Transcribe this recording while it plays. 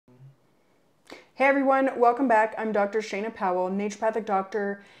Hey everyone, welcome back. I'm Dr. Shayna Powell, naturopathic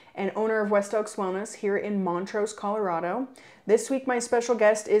doctor and owner of West Oaks Wellness here in Montrose, Colorado. This week my special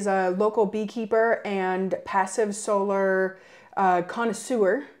guest is a local beekeeper and passive solar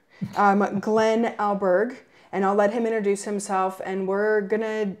connoisseur, Glenn Alberg, and I'll let him introduce himself, and we're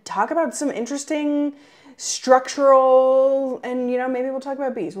gonna talk about some interesting structural, and maybe we'll talk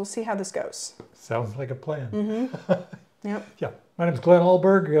about bees. We'll see how this goes. Sounds like a plan. Mm-hmm. Yep. Yeah, my name is Glenn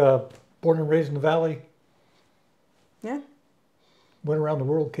Alberg, born and raised in the Valley. Yeah. Went around the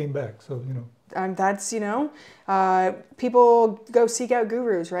world, came back, so That's, people go seek out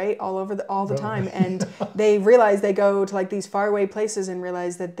gurus, right? All the time. And they realize they go to like these faraway places and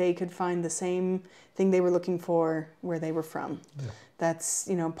realize that they could find the same thing they were looking for where they were from. Yeah. That's,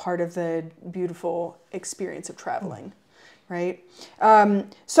 part of the beautiful experience of traveling, right?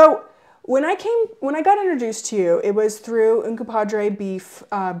 So when I got introduced to you, it was through Uncompahgre beef,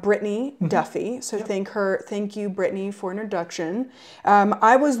 Brittany Duffy. So thank you, Brittany, for introduction.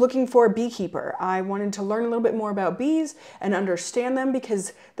 I was looking for a beekeeper. I wanted to learn a little bit more about bees and understand them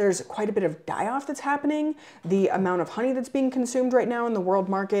because there's quite a bit of die-off that's happening. The amount of honey that's being consumed right now in the world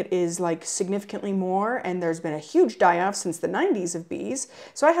market is like significantly more, and there's been a huge die-off since the 90s of bees.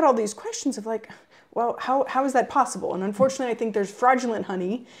 So I had all these questions of like, well, how is that possible? And unfortunately, I think there's fraudulent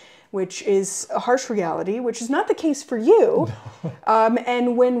honey, which is a harsh reality, which is not the case for you.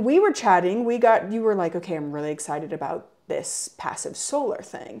 And when we were chatting, you were like, okay, I'm really excited about this passive solar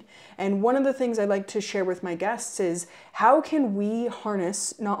thing. And one of the things I like to share with my guests is how can we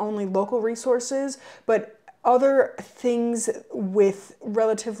harness not only local resources, but other things with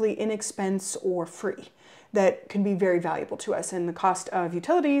relatively inexpensive or free that can be very valuable to us. And the cost of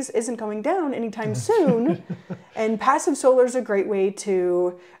utilities isn't going down anytime soon. And passive solar is a great way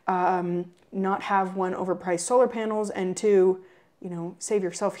to not have one, overpriced solar panels, and to, save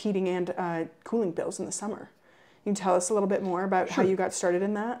yourself heating and cooling bills in the summer. Can you tell us a little bit more about how you got started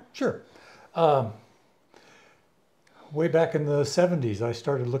in that? Sure. Way back in the 70s, I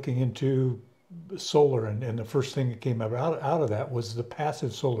started looking into solar, and the first thing that came out of that was the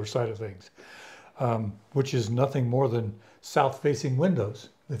passive solar side of things. Which is nothing more than south-facing windows.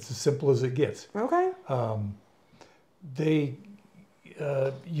 It's as simple as it gets. Okay.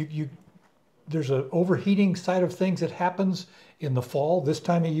 There's an overheating side of things that happens in the fall this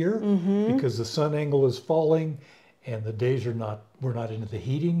time of year because the sun angle is falling and the days we're not into the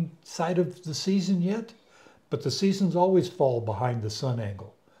heating side of the season yet, but the seasons always fall behind the sun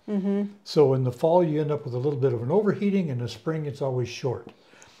angle. So in the fall you end up with a little bit of an overheating, and in the spring it's always short.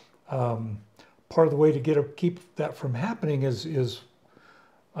 Part of the way to keep that from happening is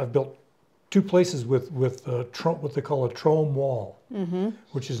I've built two places with what they call a trome wall,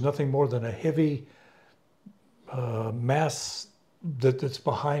 which is nothing more than a heavy mass that's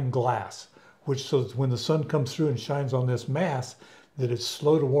behind glass, so that when the sun comes through and shines on this mass, that it's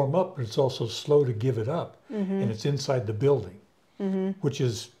slow to warm up, but it's also slow to give it up, and it's inside the building,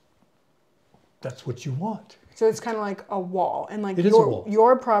 that's what you want. So it's kind of like a wall, and like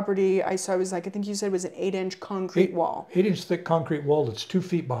your property, I saw was like, I think you said it was an 8-inch concrete wall. 8-inch thick concrete wall that's 2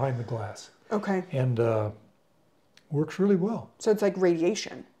 feet behind the glass. Okay. And works really well. So it's like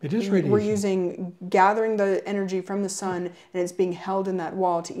radiation. It is radiation. We're gathering the energy from the sun, and it's being held in that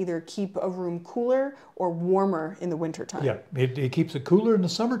wall to either keep a room cooler or warmer in the wintertime. Yeah, it keeps it cooler in the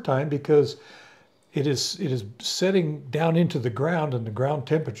summertime because it is setting down into the ground, and the ground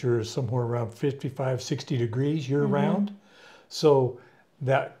temperature is somewhere around 55, 60 degrees year-round. So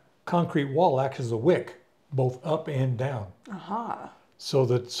that concrete wall acts as a wick, both up and down. So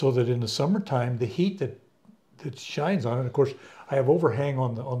that in the summertime, the heat that shines on it, of course, I have overhang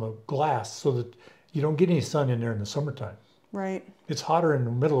on the glass so that you don't get any sun in there in the summertime. Right. It's hotter in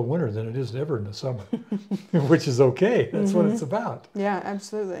the middle of winter than it is ever in the summer, which is okay. That's what it's about. Yeah,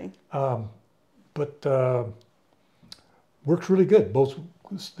 absolutely. But works really good.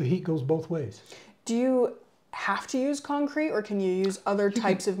 The heat goes both ways. Do you have to use concrete, or can you use other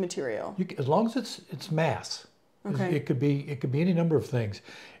types of material? As long as it's mass. Okay. It could be any number of things.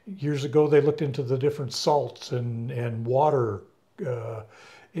 Years ago, they looked into the different salts and water.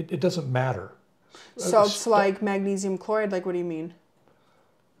 It doesn't matter. Salts like magnesium chloride. Like, what do you mean?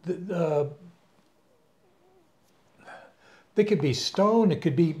 They could be stone, it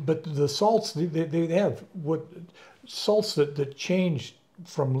could be, but the salts, they have salts that change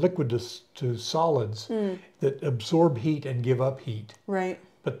from liquid to solids that absorb heat and give up heat. Right.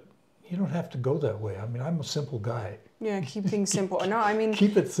 But, you don't have to go that way. I mean, I'm a simple guy. Yeah, keep things simple. No, I mean,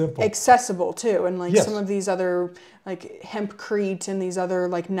 keep it simple, accessible too. And like Yes. some of these other like hempcrete and these other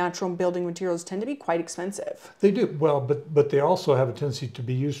like natural building materials tend to be quite expensive. They do well, but they also have a tendency to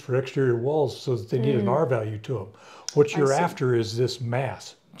be used for exterior walls, so that they need an R value to them. What you're see. after is this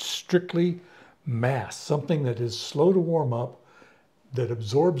mass, strictly mass, something that is slow to warm up, that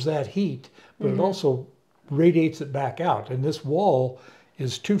absorbs that heat, but it also radiates it back out. And this wall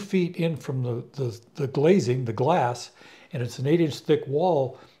is 2 feet in from the glazing, the glass, and it's an 8-inch thick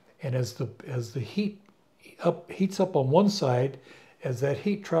wall. And as the heats up on one side, as that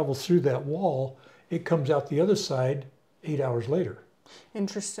heat travels through that wall, it comes out the other side 8 hours later.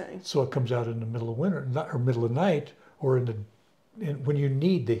 Interesting. So it comes out in the middle of winter, or middle of night, or when you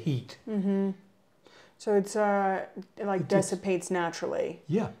need the heat. So it's it like dissipates naturally.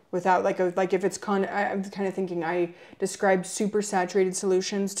 Yeah. Without like if it's I'm kind of thinking, I describe super saturated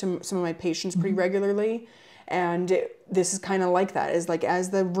solutions to some of my patients pretty regularly, and this is kind of like that. Is like as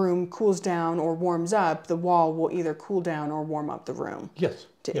the room cools down or warms up, the wall will either cool down or warm up the room. Yes.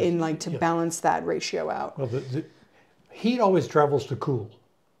 To balance that ratio out. Well, the heat always travels to cool,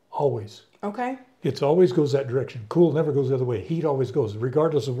 always. Okay. It always goes that direction. Cool never goes the other way. Heat always goes,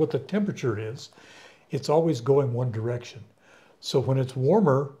 regardless of what the temperature is. It's always going one direction. So when it's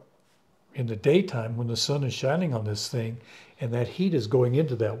warmer in the daytime, when the sun is shining on this thing, and that heat is going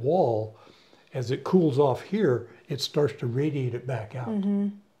into that wall, as it cools off here, it starts to radiate it back out.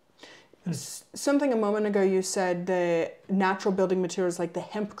 Something a moment ago you said the natural building materials like the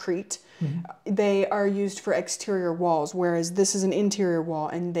hempcrete, they are used for exterior walls, whereas this is an interior wall,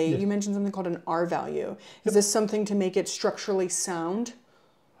 and you mentioned something called an R value. Is this something to make it structurally sound?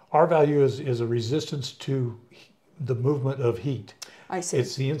 R value is a resistance to the movement of heat. I see.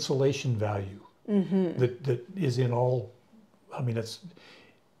 It's the insulation value that is in all. I mean, it's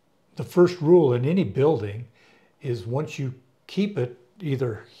the first rule in any building is once you keep it,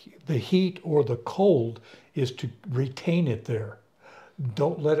 either the heat or the cold, is to retain it there.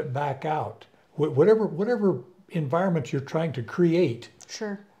 Don't let it back out. Whatever environment you're trying to create.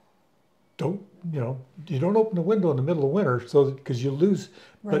 Sure. You don't open the window in the middle of winter, so because you lose.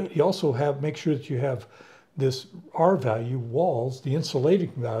 Right. But you also make sure that you have this R value walls, the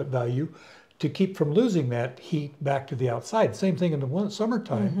insulating value, to keep from losing that heat back to the outside. Same thing in the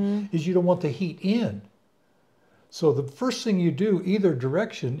summertime is you don't want the heat in. So the first thing you do, either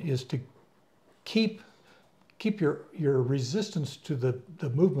direction, is to keep your resistance to the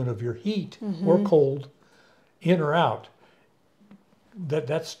movement of your heat or cold in or out.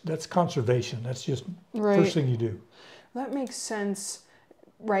 That's conservation. That's just first thing you do. That makes sense.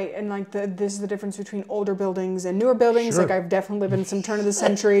 Right, and like this is the difference between older buildings and newer buildings. Sure. Like I've definitely lived in some turn of the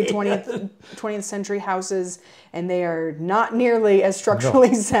century, 20th century houses, and they are not nearly as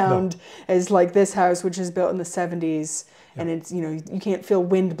structurally sound as like this house, which is built in the 70s, and it's you can't feel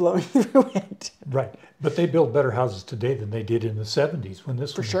wind blowing through it. Right, but they build better houses today than they did in the 70s when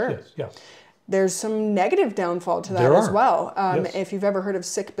this was. For sure. Yeah. There's some negative downfall to that There as are. well. Yes. If you've ever heard of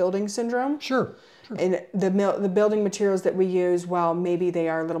sick building syndrome. Sure. And the building materials that we use, while maybe they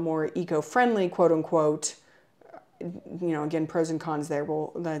are a little more eco-friendly, quote unquote, again, pros and cons there.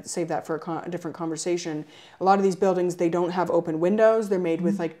 We'll save that for a different conversation. A lot of these buildings, they don't have open windows. They're made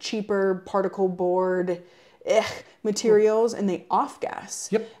with like cheaper particle board materials, and they off-gas.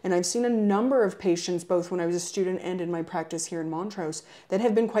 Yep. And I've seen a number of patients, both when I was a student and in my practice here in Montrose, that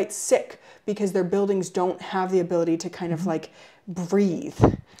have been quite sick because their buildings don't have the ability to kind of like breathe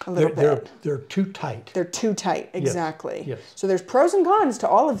a little bit. They're too tight. They're too tight, exactly. Yes. So there's pros and cons to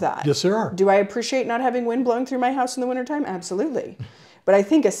all of that. Yes, there are. Do I appreciate not having wind blowing through my house in the wintertime? Absolutely. But I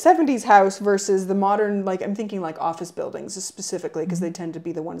think a 70s house versus the modern, like I'm thinking like office buildings specifically, because they tend to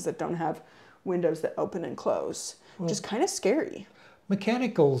be the ones that don't have windows that open and close, which is kind of scary.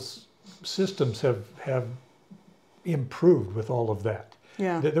 Mechanical systems have improved with all of that.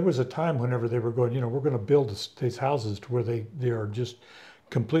 Yeah. There was a time whenever they were going, we're going to build these houses to where they are just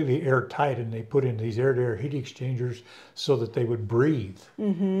completely airtight, and they put in these air-to-air heat exchangers so that they would breathe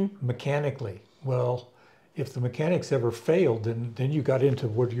mechanically. Well, if the mechanics ever failed, then you got into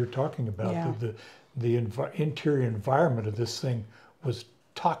what you're talking about. Yeah. The interior environment of this thing was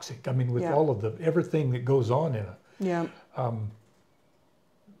toxic. I mean, with all of everything that goes on in it. Yeah.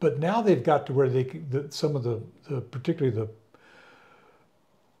 But now they've got to where some of the particularly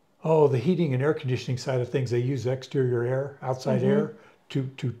the heating and air conditioning side of things, they use exterior air, outside air,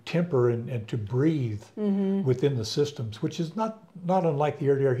 to temper and to breathe within the systems, which is not unlike the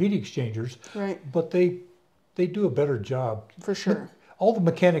air-to-air heat exchangers. Right. But they do a better job. For sure. All the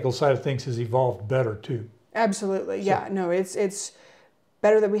mechanical side of things has evolved better too. Absolutely. Yeah. No, it's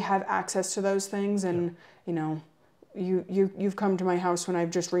better that we have access to those things. And, you know, you've come to my house when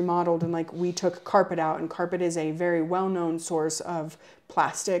I've just remodeled, and like we took carpet out, and carpet is a very well-known source of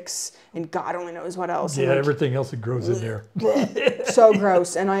plastics and God only knows what else. Yeah, and like, everything else that grows in there. So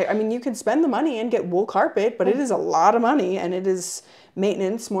gross. And I mean, you can spend the money and get wool carpet, but it is a lot of money, and it is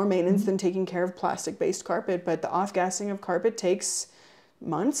maintenance, more maintenance than taking care of plastic-based carpet. But the off-gassing of carpet takes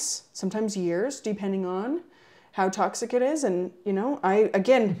months, sometimes years, depending on how toxic it is. And, you know, I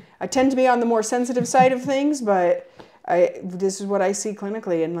tend to be on the more sensitive side of things, but this is what I see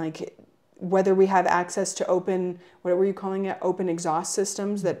clinically. And like, whether we have access to open, what were you calling it? Open exhaust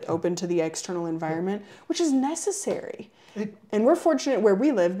systems that open to the external environment, which is necessary. And we're fortunate where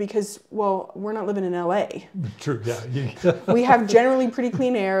we live because, well, we're not living in LA. True, yeah. We have generally pretty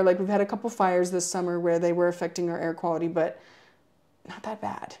clean air. Like, we've had a couple fires this summer where they were affecting our air quality, but not that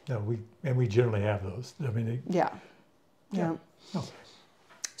bad. No, we generally have those. I mean, yeah. No.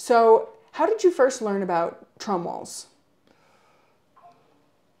 So, how did you first learn about trum walls?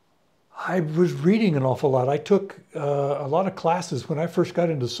 I was reading an awful lot. I took a lot of classes when I first got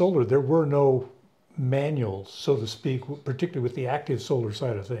into solar. There were no manuals, so to speak, particularly with the active solar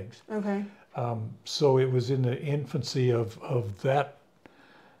side of things. Okay. So it was in the infancy of that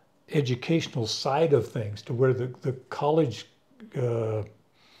educational side of things, to where the college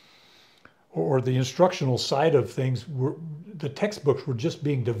or the instructional side of things the textbooks were just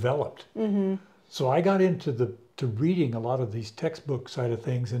being developed. Mm-hmm. So I got into reading a lot of these textbook side of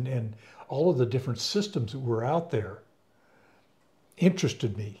things, and all of the different systems that were out there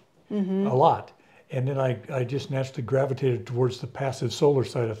interested me a lot. And then I just naturally gravitated towards the passive solar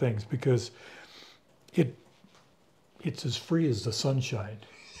side of things, because it's as free as the sunshine.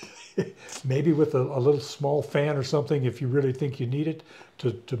 Maybe with a little small fan or something, if you really think you need it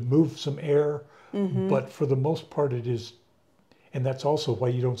to move some air. Mm-hmm. But for the most part it is, and that's also why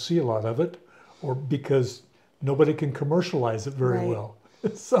you don't see a lot of it, or because nobody can commercialize it very well.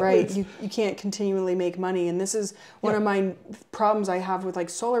 So right, you can't continually make money. And this is one of my problems I have with like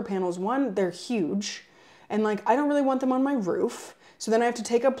solar panels. One, they're huge, and like I don't really want them on my roof. So then I have to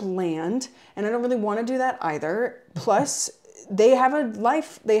take up land, and I don't really want to do that either. Plus, they have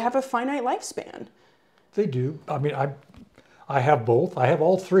a finite lifespan. They do. I mean, I have both. I have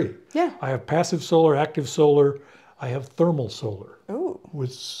all three. Yeah. I have passive solar, active solar. I have thermal solar. Ooh.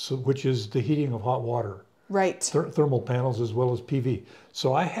 Which is the heating of hot water. Right. Thermal panels as well as PV.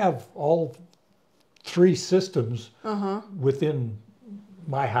 So I have all three systems within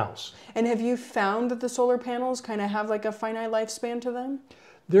my house. And have you found that the solar panels kind of have like a finite lifespan to them?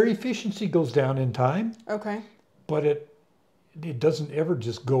 Their efficiency goes down in time. Okay. But it doesn't ever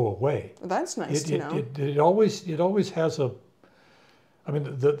just go away. Well, that's nice to know. It always has a, I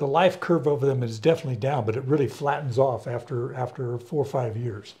mean, the life curve of them is definitely down, but it really flattens off after 4 or 5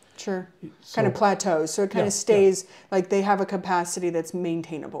 years. Sure. So, kind of plateaus. So it kind of stays like they have a capacity that's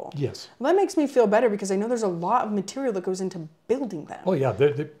maintainable. Yes. Well, that makes me feel better, because I know there's a lot of material that goes into building them. Oh yeah,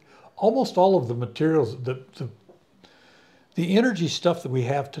 almost all of the materials, the energy stuff that we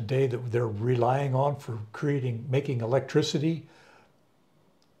have today that they're relying on for making electricity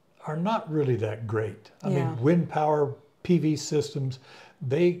are not really that great. I mean, wind power, PV systems,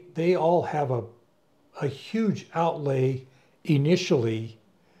 they all have a huge outlay initially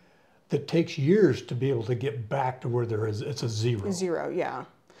that takes years to be able to get back to where it's a zero. Zero, yeah.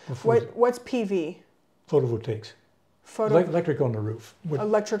 What's PV? Photovoltaics. Electric on the roof.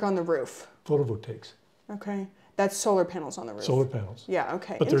 Electric on the roof. Photovoltaics. Okay. That's solar panels on the roof. Solar panels. Yeah,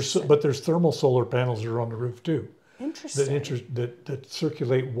 okay. But there's thermal solar panels that are on the roof too. Interesting. That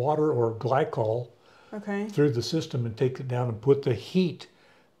circulate water or glycol through the system and take it down and put the heat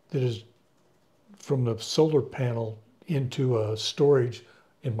that is from the solar panel into a storage.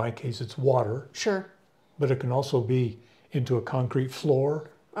 In my case, it's water. Sure. But it can also be into a concrete floor.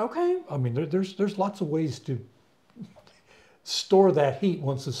 Okay. I mean, there's lots of ways to store that heat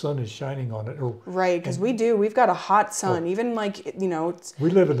once the sun is shining on it. Right, because we've got a hot sun. Even like, you know. We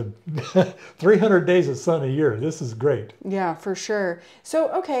live in 300 days of sun a year. This is great. Yeah, for sure.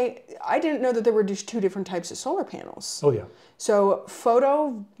 So, okay, I didn't know that there were just 2 different types of solar panels. Oh, yeah. So,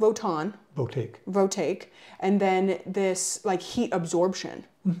 photovoltaic, and then this like heat absorption.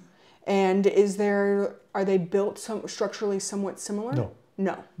 Mm-hmm. And are they built structurally somewhat similar?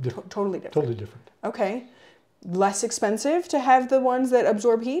 No. Totally different. Totally different. Okay. Less expensive to have the ones that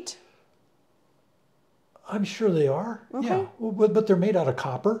absorb heat? I'm sure they are. Okay. Yeah. Well, but they're made out of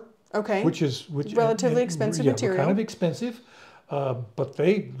copper. Okay. Which relatively expensive material. Kind of expensive. But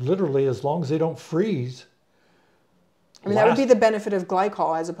they literally, as long as they don't freeze. I mean, that would be the benefit of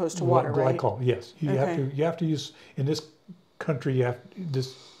glycol as opposed to water, right? Glycol, yes. You have to use, in this country, you have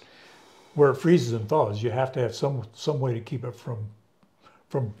this where it freezes and thaws. You have to have some way to keep it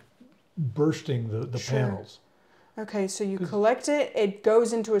from bursting the Sure. panels. Okay, so you collect it, it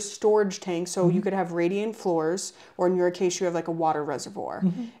goes into a storage tank, so you could have radiant floors, or in your case, you have like a water reservoir.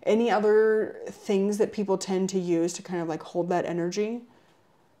 Any other things that people tend to use to kind of like hold that energy?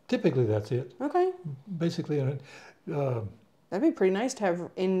 Typically, that's it. Okay. Basically, That'd be pretty nice to have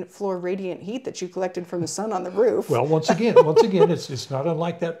in-floor radiant heat that you collected from the sun on the roof. well, once again, it's not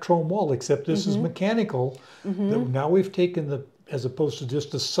unlike that chrome wall, except this is mechanical. That now we've taken as opposed to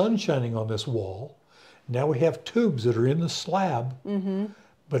just the sun shining on this wall, now we have tubes that are in the slab,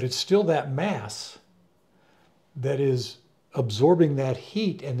 but it's still that mass that is absorbing that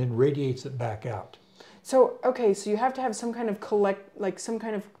heat and then radiates it back out. So, okay, so you have to have some kind of some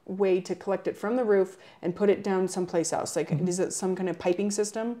kind of way to collect it from the roof and put it down someplace else. Like, is it some kind of piping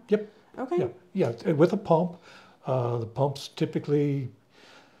system? Yep. Okay. Yeah, with a pump. The pump's typically,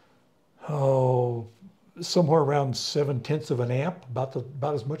 somewhere around 7/10 of an amp, about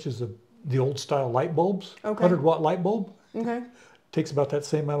as much as the old style light bulbs. Okay. 100-watt light bulb. Okay. Takes about that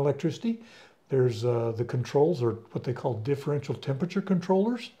same amount of electricity. There's the controls are what they call differential temperature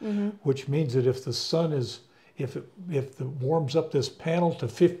controllers, which means that if the sun if it warms up this panel to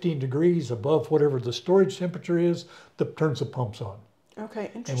 15 degrees above whatever the storage temperature is, that turns the pumps on.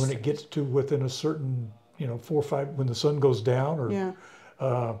 Okay, interesting. And when it gets to within a certain, 4 or 5, when the sun goes down,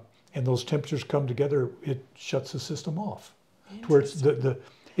 and those temperatures come together, it shuts the system off. To where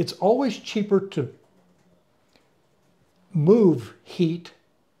it's always cheaper to move heat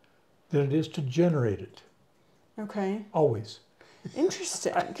than it is to generate it. Okay. Always.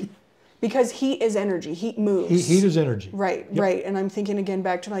 Interesting. Because heat is energy. Heat moves. Heat is energy. Right, right. And I'm thinking again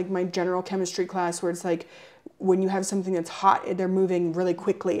back to like my general chemistry class where it's like when you have something that's hot, they're moving really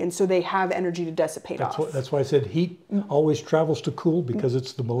quickly, and so they have energy to dissipate off. That's why I said heat always travels to cool, because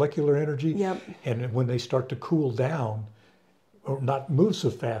it's the molecular energy. Yep. And when they start to cool down, or not move so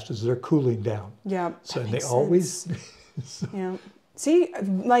fast as they're cooling down. Yeah. So they always. Yeah. See,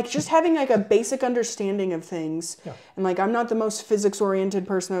 like just having like a basic understanding of things, and like I'm not the most physics oriented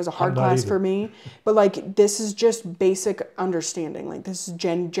person. That was a hard class for me, but like this is just basic understanding. Like this is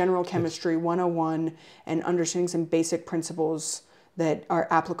general chemistry 101, and understanding some basic principles that are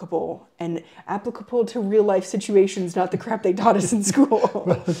applicable to real life situations, not the crap they taught us in school.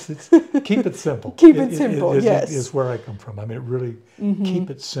 Well, keep it simple. Keep it simple. Yes, is where I come from. I mean, it really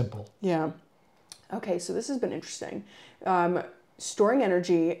keep it simple. Yeah. Okay, so this has been interesting. Storing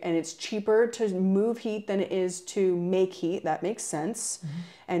energy, and it's cheaper to move heat than it is to make heat. That makes sense.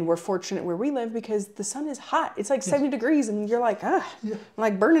 And we're fortunate where we live because the sun is hot. It's like 70 degrees and you're like, I'm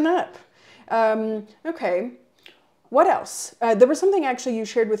like burning up. Okay. What else? There was something actually you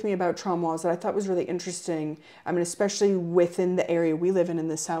shared with me about trauma walls that I thought was really interesting. I mean, especially within the area we live in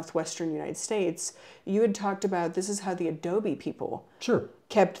the southwestern United States. You had talked about this is how the Adobe people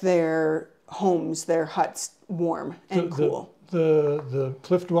kept their homes, their huts warm and cool. The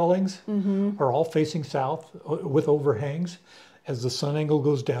cliff dwellings are all facing south with overhangs as the sun angle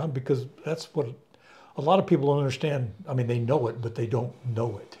goes down, because that's what a lot of people don't understand. I mean, they know it, but they don't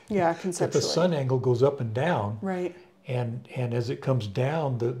know it. Yeah, conceptually. That the sun angle goes up and down. Right. And as it comes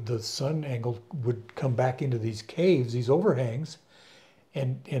down, the sun angle would come back into these caves, these overhangs,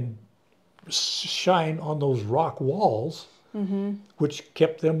 and shine on those rock walls, which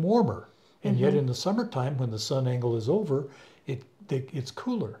kept them warmer. And yet in the summertime, when the sun angle is over, it's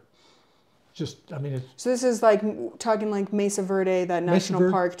cooler. Just, I mean, it's... So this is like talking like Mesa Verde, that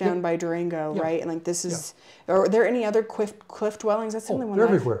national park down by Durango, right? And like this is, are there any other cliff dwellings? That's the only one. They're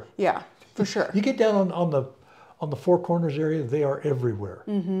everywhere. Yeah, for sure. You get down on the Four Corners area, they are everywhere.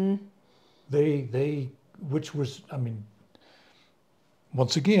 Which was, I mean,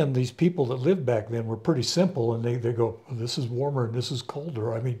 once again, these people that lived back then were pretty simple, and they go, well, this is warmer and this is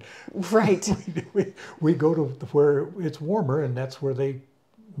colder. I mean, right. we go to where it's warmer, and that's where they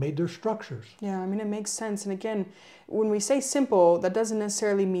made their structures. Yeah, I mean, it makes sense. And again, when we say simple, that doesn't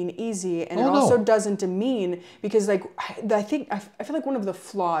necessarily mean easy, and it also doesn't demean, because like I feel like one of the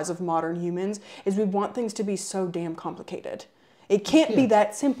flaws of modern humans is we want things to be so damn complicated. It can't be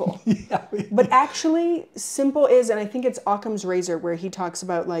that simple. But actually, simple is, and I think it's Occam's razor where he talks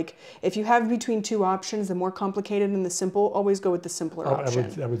about like, if you have between two options, the more complicated and the simple, always go with the simpler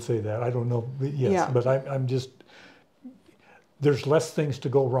option. I would say that. I don't know, but I'm just, there's less things to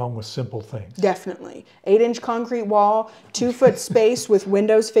go wrong with simple things. Definitely. 8-inch concrete wall, 2-foot space with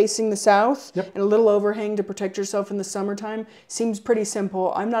windows facing the south, and a little overhang to protect yourself in the summertime. Seems pretty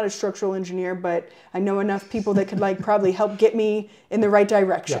simple. I'm not a structural engineer, but I know enough people that could like probably help get me in the right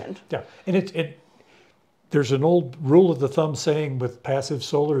direction. Yeah. And There's an old rule of the thumb saying with passive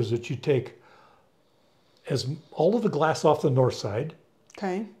solar is that you take all of the glass off the north side,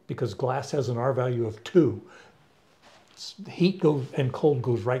 Okay. because glass has an R value of 2. Heat goes and cold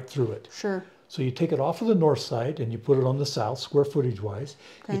goes right through it. Sure. So you take it off of the north side and you put it on the south, square footage wise.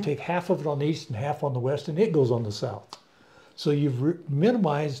 Okay. You take half of it on the east and half on the west, and it goes on the south. So you've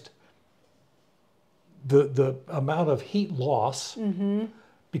minimized the amount of heat loss,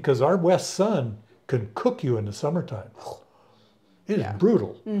 because our west sun can cook you in the summertime. It is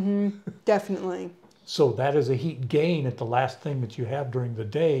brutal. Definitely. So that is a heat gain at the last thing that you have during the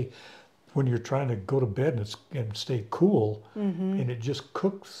day when you're trying to go to bed and stay cool, and it just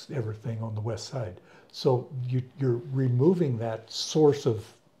cooks everything on the west side. So you're removing that source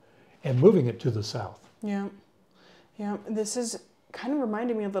and moving it to the south. Yeah. Yeah. This is kind of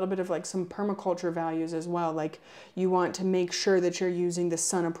reminded me a little bit of like some permaculture values as well. Like you want to make sure that you're using the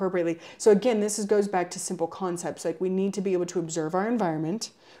sun appropriately. So again, goes back to simple concepts. Like we need to be able to observe our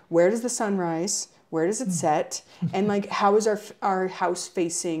environment. Where does the sun rise? Where does it set? And like, how is our house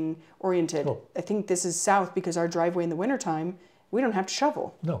facing oriented? Oh. I think this is south because our driveway in the wintertime, we don't have to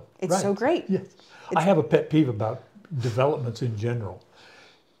shovel. No. It's so great. Yes. I have a pet peeve about developments in general.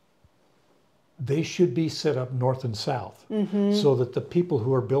 They should be set up north and south, so that the people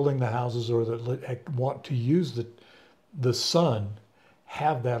who are building the houses or that want to use the sun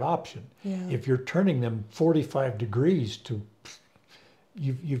have that option. Yeah. If you're turning them 45 degrees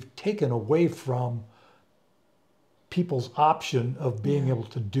you've taken away from people's option of being able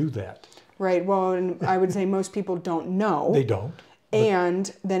to do that. Right. Well, and I would say most people don't know. They don't.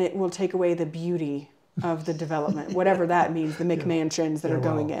 And then it will take away the beauty of the development, whatever that means, the McMansions that are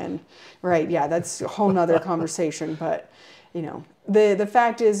going in. Right. Yeah, that's a whole nother conversation. But, you know, the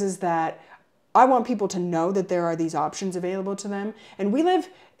fact is that I want people to know that there are these options available to them. And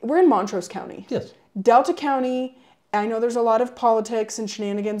we're in Montrose County. Yes. Delta County, I know there's a lot of politics and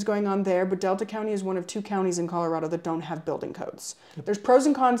shenanigans going on there, but Delta County is one of 2 counties in Colorado that don't have building codes. Yep. There's pros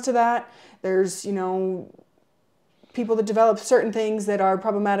and cons to that. There's, you know, people that develop certain things that are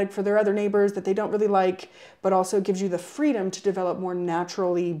problematic for their other neighbors that they don't really like, but also gives you the freedom to develop more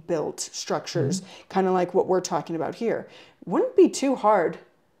naturally built structures, kind of like what we're talking about here. Wouldn't be too hard.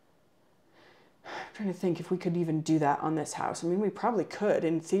 I'm trying to think if we could even do that on this house. I mean, we probably could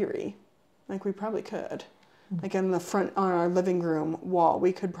in theory. Like we probably could. Like in the front, on our living room wall,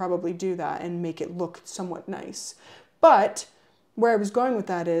 we could probably do that and make it look somewhat nice. But where I was going with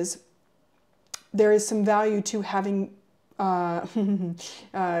that is, there is some value to having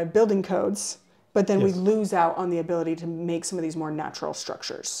building codes, but then we lose out on the ability to make some of these more natural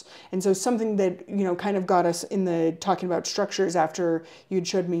structures. And so something that, you know, kind of got us in the talking about structures after you'd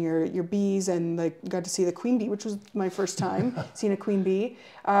showed me your bees and got to see the queen bee, which was my first time seeing a queen bee,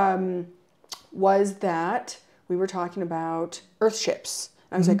 was that we were talking about earth ships.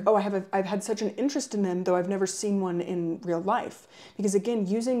 I was like, oh, I've had such an interest in them, though I've never seen one in real life. Because again,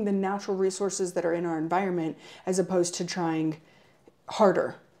 using the natural resources that are in our environment as opposed to trying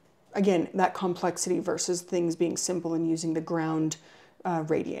harder. Again, that complexity versus things being simple and using the ground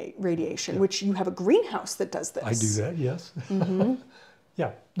radiation, which you have a greenhouse that does this. I do that, yes.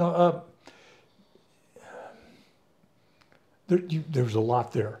 Yeah. No, there's a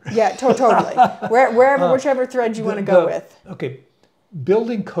lot there. Yeah, totally. Wherever, whichever thread you want to go with. Okay.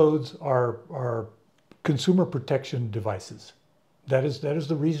 Building codes are consumer protection devices. That is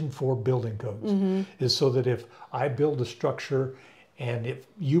the reason for building codes, is so that if I build a structure and if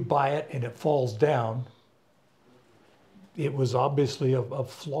you buy it and it falls down, it was obviously a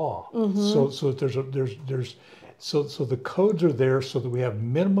flaw. So the codes are there so that we have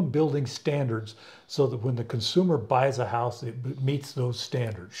minimum building standards, so that when the consumer buys a house, it meets those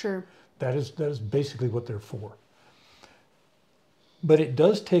standards. Sure. That is basically what they're for. But it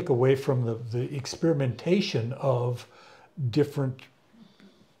does take away from the experimentation of different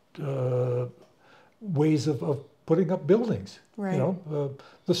ways of putting up buildings. Right. You know,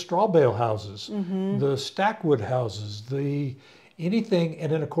 the straw bale houses, the stackwood houses, anything.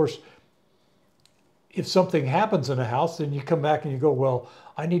 And then, of course, if something happens in a house, then you come back and you go, well,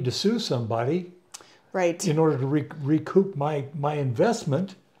 I need to sue somebody, right, in order to recoup my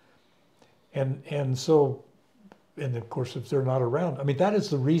investment. And so. And of course, if they're not around, I mean, that is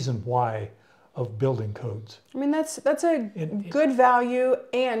the reason why of building codes. I mean, that's a good value,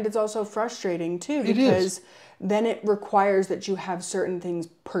 and it's also frustrating too, because then it requires that you have certain things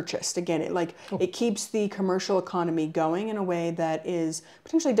purchased. Again, it keeps the commercial economy going in a way that is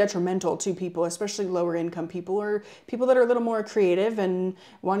potentially detrimental to people, especially lower income people or people that are a little more creative and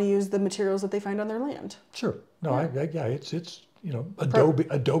want to use the materials that they find on their land. Sure. No, it's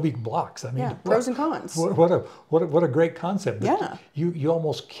Adobe blocks. I mean, Yeah, pros and cons. What a great concept. But Yeah. you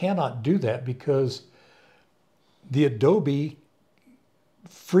almost cannot do that because the Adobe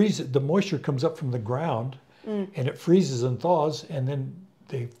freezes. The moisture comes up from the ground, and it freezes and thaws, and then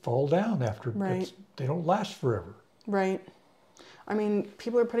they fall down after. Right. They don't last forever. Right. I mean,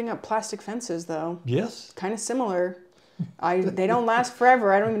 people are putting up plastic fences, though. Yes. Kind of similar. They don't last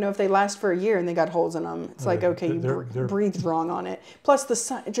forever. I don't even know if they last for a year and they got holes in them. It's like, okay, you breathed wrong on it. Plus the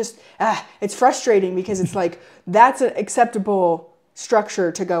sun, it's frustrating because it's like, that's an acceptable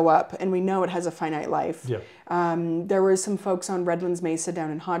structure to go up and we know it has a finite life. Yeah. There were some folks on Redlands Mesa down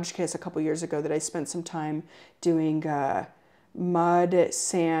in Hotchkiss a couple years ago that I spent some time doing mud,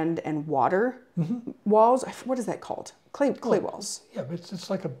 sand, and water walls. What is that called? Clay walls. Yeah, it's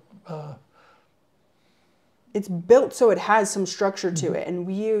like a... It's built so it has some structure to it, and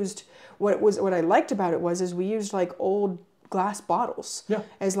we used what I liked about it was we used like old glass bottles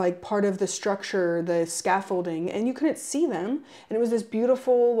as like part of the structure, the scaffolding, and you couldn't see them, and it was this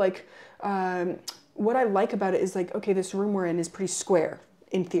beautiful like. What I like about it is like, okay, this room we're in is pretty square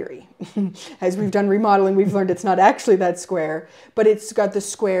in theory. As we've done remodeling, we've learned it's not actually that square, but it's got the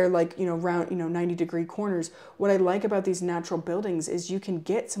square, like, round, 90-degree corners. What I like about these natural buildings is you can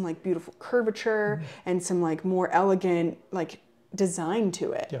get some like beautiful curvature and some like more elegant like design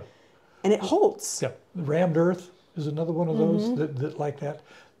to it. Yeah. And it holds. Yeah. Rammed earth is another one of those that like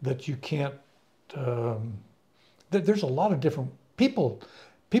that you can't, there's a lot of different people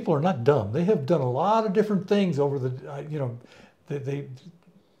are not dumb. They have done a lot of different things over the,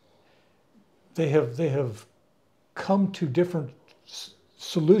 they have come to different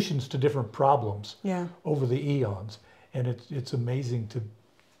solutions to different problems over the eons, and it's amazing to.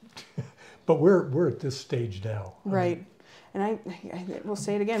 But we're at this stage now, right? And I will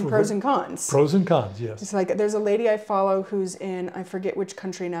say it again: pros and cons. Pros and cons, yes. It's like there's a lady I follow who's in, I forget which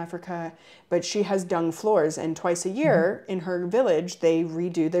country in Africa, but she has dung floors, and twice a year in her village they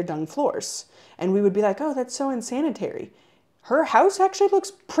redo their dung floors, and we would be like, oh, that's so unsanitary. Her house actually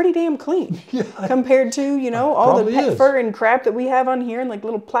looks pretty damn clean compared to, all the pet fur and crap that we have on here and like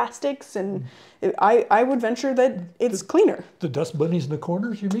little plastics. And I would venture that it's cleaner. The dust bunnies in the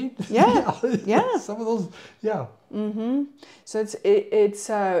corners, you mean? Yeah. Yeah. Some of those, yeah. So it's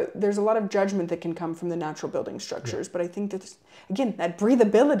there's a lot of judgment that can come from the natural building structures. But I think that, again, that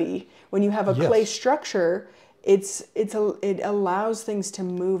breathability, when you have a clay structure, it allows things to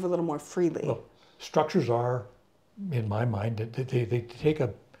move a little more freely. Well, structures are, in my mind, they take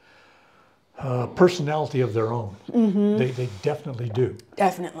a personality of their own. They definitely do.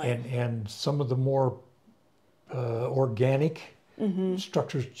 Definitely. And some of the more organic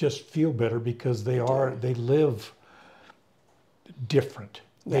structures just feel better because they live different.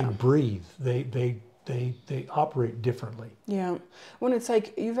 They breathe. They operate differently. Yeah. When it's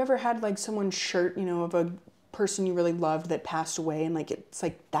like, you've ever had like someone's shirt, of a person you really loved that passed away, and like it's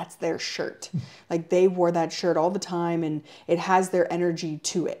like that's their shirt. Like they wore that shirt all the time and it has their energy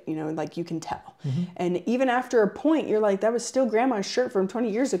to it, like you can tell. And even after a point you're like, that was still grandma's shirt from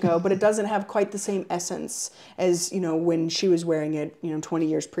 20 years ago, but it doesn't have quite the same essence as when she was wearing it 20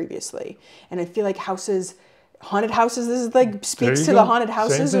 years previously. And I feel like haunted houses, this is like speaks to the haunted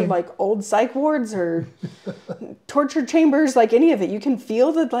houses or like old psych wards or torture chambers, like any of it. You can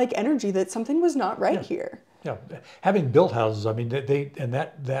feel the like energy that something was not right here. Yeah, having built houses, I mean,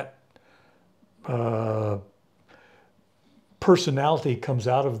 that personality comes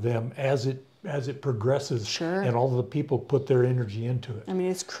out of them as it progresses. Sure. And all the people put their energy into it. I mean,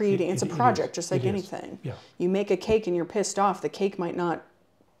 it's creating. It's a project, just like anything. Yeah. You make a cake and you're pissed off. The cake might not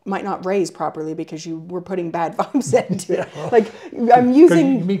raise properly because you were putting bad vibes into it. Like I'm using.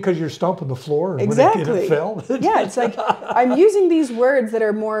 You mean because you're stomping the floor and exactly. when it fell? Yeah, it's like I'm using these words that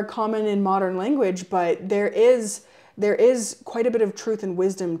are more common in modern language, but there is quite a bit of truth and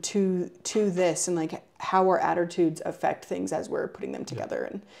wisdom to this, and like how our attitudes affect things as we're putting them together.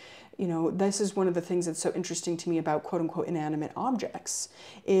 And this is one of the things that's so interesting to me about quote unquote inanimate objects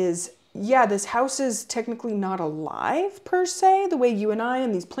is. Yeah, this house is technically not alive per se, the way you and I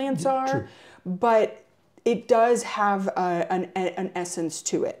and these plants are, but it does have an essence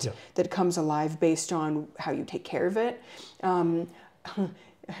to it that comes alive based on how you take care of it. Am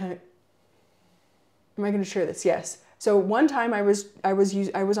I going to share this? Yes. So one time I was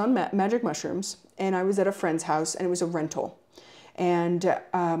on magic mushrooms and I was at a friend's house and it was a rental, and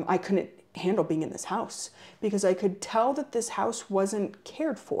I couldn't handle being in this house because I could tell that this house wasn't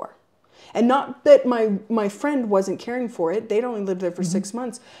cared for. And not that my friend wasn't caring for it. They'd only lived there for 6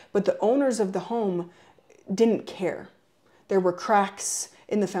 months. But the owners of the home didn't care. There were cracks.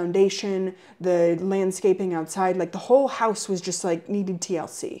 in the foundation, the landscaping outside, like the whole house was just like needed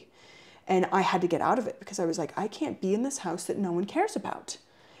TLC. And I had to get out of it because I was like, I can't be in this house that no one cares about.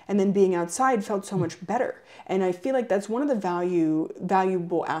 And then being outside felt so much better. And I feel like that's one of the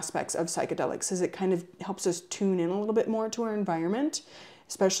valuable aspects of psychedelics, is it kind of helps us tune in a little bit more to our environment,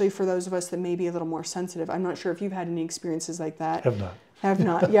 especially for those of us that may be a little more sensitive. I'm not sure if you've had any experiences like that. Have not. Have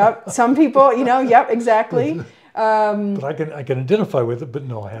not. Yep. Some people, yep, exactly. But I can identify with it, but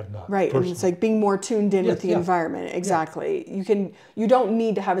no, I have not. Right, personally. and it's like being more tuned in with the environment. Exactly. Yeah. You don't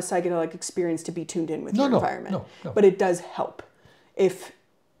need to have a psychedelic experience to be tuned in with your environment. No. But it does help.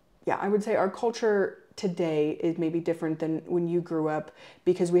 I would say our culture today is maybe different than when you grew up,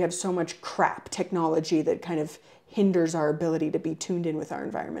 because we have so much crap technology that kind of hinders our ability to be tuned in with our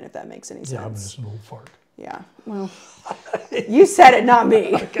environment, if that makes any sense. Yeah, I'm just an old fart. Yeah, well, you said it, not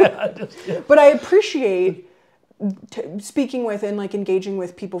me. But I appreciate speaking with and like engaging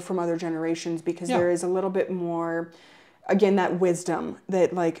with people from other generations, because there is a little bit more, again, that wisdom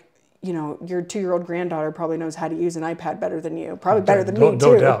that like, your 2-year-old granddaughter probably knows how to use an iPad better than you, probably better than me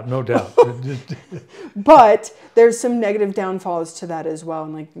too. No doubt. But there's some negative downfalls to that as well,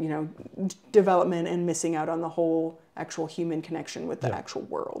 and like, development and missing out on the whole actual human connection with the actual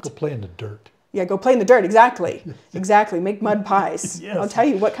world. Go play in the dirt. Yeah, go play in the dirt. Exactly. Make mud pies. Yes. I'll tell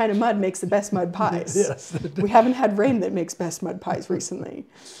you what kind of mud makes the best mud pies. Yes. We haven't had rain that makes best mud pies recently.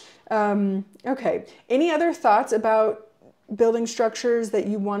 Okay. Any other thoughts about building structures that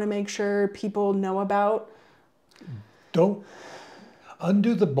you want to make sure people know about? Don't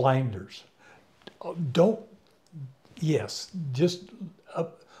undo the blinders. Just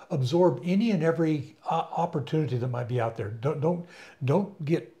absorb any and every opportunity that might be out there. Don't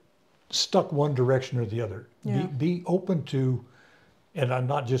get stuck one direction or the other. Yeah. Be open to, and I'm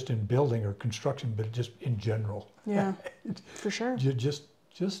not just in building or construction, but just in general. Yeah, for sure. Just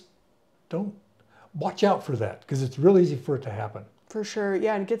don't watch out for that, because it's real easy for it to happen. For sure,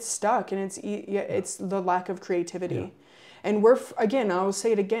 yeah, and it gets stuck, and it's the lack of creativity. Yeah. And I will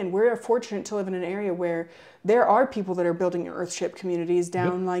say it again, we're fortunate to live in an area where there are people that are building earthship communities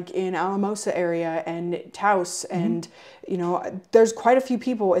down like in Alamosa area and Taos, and there's quite a few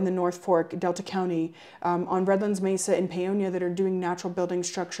people in the North Fork, Delta County, on Redlands Mesa and Paonia that are doing natural building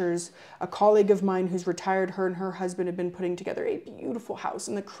structures. A colleague of mine who's retired, her and her husband have been putting together a beautiful house,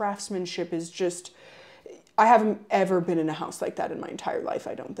 and the craftsmanship is just, I haven't ever been in a house like that in my entire life,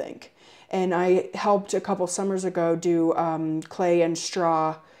 I don't think. And I helped a couple summers ago do clay and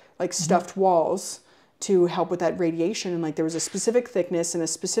straw, like stuffed walls, to help with that radiation. And like there was a specific thickness and a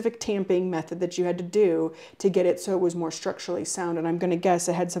specific tamping method that you had to do to get it so it was more structurally sound. And I'm going to guess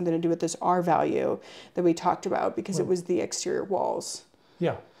it had something to do with this R value that we talked about, because it was the exterior walls.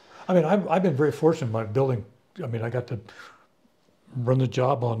 Yeah. I mean, I've been very fortunate in my building. I mean, I got to run the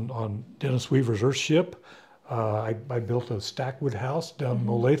job on Dennis Weaver's Earthship. I built a stackwood house down in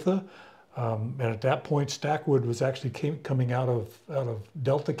Olathe. And at that point, stackwood was actually coming out of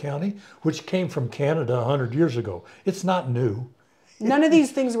Delta County, which came from Canada 100 years ago. It's not new. None of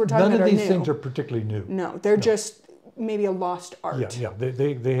these things we're talking about are new. None of these things are particularly new. No, they're just maybe a lost art. Yeah.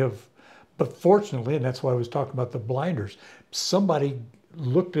 They have, but fortunately, and that's why I was talking about the blinders, somebody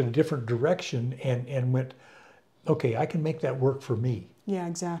looked in a different direction and went, okay, I can make that work for me. Yeah,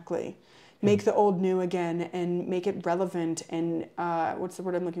 exactly. Make the old new again and make it relevant and what's the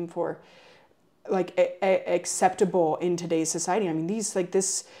word I'm looking for? Like acceptable in today's society. I mean,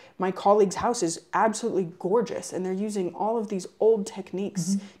 my colleague's house is absolutely gorgeous, and they're using all of these old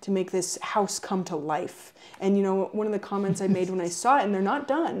techniques to make this house come to life. And one of the comments I made when I saw it, and they're not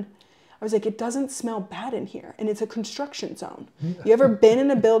done, I was like, it doesn't smell bad in here, and it's a construction zone. You ever been in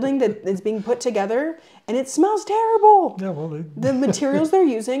a building that is being put together and it smells terrible? Yeah, well, the materials they're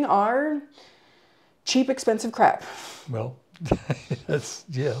using are cheap, expensive crap. Well,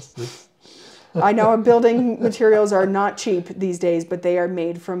 yes. I know building materials are not cheap these days, but they are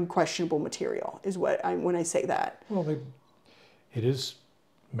made from questionable material, is what when I say that. Well, it is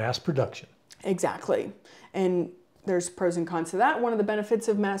mass production. Exactly, and there's pros and cons to that. One of the benefits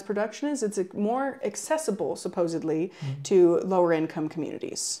of mass production is it's more accessible, supposedly, to lower income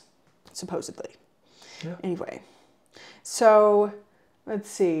communities, supposedly. Yeah. Anyway, so let's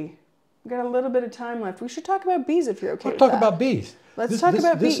see. We've got a little bit of time left. We should talk about bees if you're okay with that. Let's talk about bees. Let's talk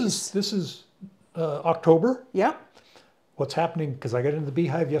about bees. This is October. Yeah. What's happening, because I got into the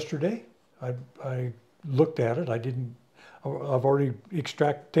beehive yesterday. I looked at it. I've already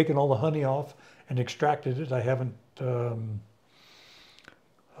taken all the honey off and extracted it. I haven't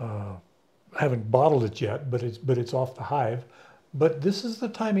bottled it yet, but it's off the hive. But this is the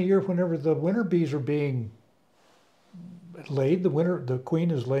time of year whenever the winter bees are being laid the queen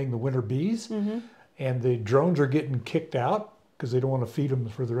is laying the winter bees, and the drones are getting kicked out because they don't want to feed them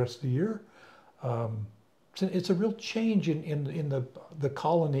for the rest of the year. It's a real change in the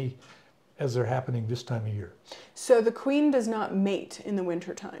colony as they're happening this time of year. So the queen does not mate in the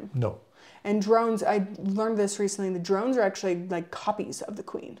wintertime. No. And drones, I learned this recently, the drones are actually like copies of the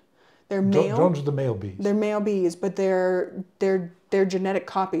queen. They're male. Drones are the male bees. They're male bees, but they're genetic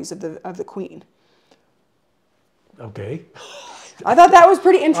copies of the queen. Okay. I thought that was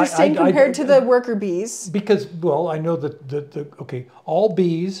pretty interesting compared to the worker bees. Because, well, I know that okay, all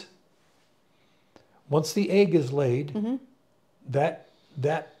bees, once the egg is laid, that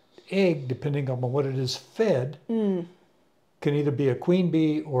egg, depending on what it is fed, can either be a queen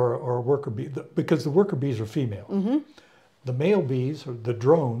bee or a worker bee, because the worker bees are female. The male bees, or the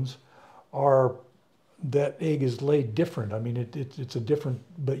drones, are, that egg is laid different. I mean, it's a different,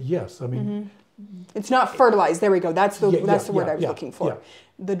 but yes, I mean. It's not fertilized. There we go. That's the word I was looking for. Yeah.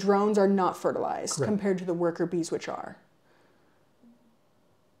 The drones are not fertilized Correct. compared to the worker bees, which are.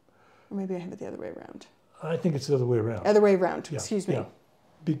 Or maybe I have it the other way around. I think it's the other way around. Other way around. Yeah, Excuse me.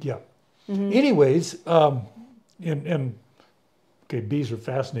 Yeah. Anyways, and okay, bees are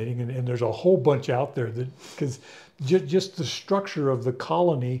fascinating, and there's a whole bunch out there that, because just the structure of the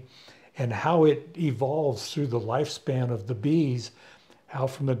colony and how it evolves through the lifespan of the bees, how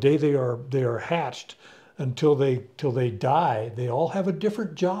from the day they are hatched until they die, they all have a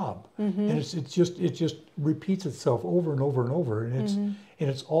different job, and it just repeats itself over and over and over, and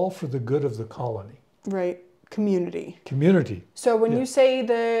it's all for the good of the colony. Right. Community. So when you say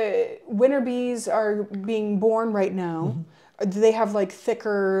the winter bees are being born right now, do they have like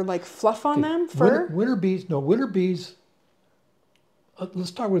thicker like fluff on them, fur? Winter bees, let's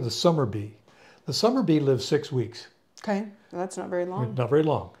start with the summer bee. The summer bee lives 6 weeks. Okay, well, that's not very long. Not very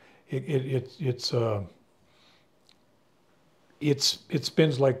long. It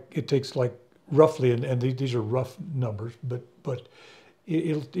spends like, it takes like roughly, and these are rough numbers, but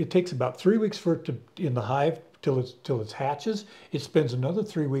it takes about 3 weeks for it to, in the hive, till it hatches. It spends another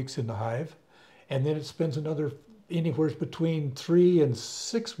 3 weeks in the hive, and then it spends another anywhere between 3 and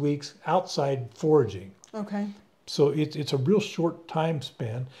 6 weeks outside foraging. Okay. So it's a real short time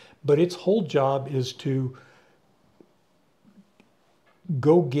span, but its whole job is to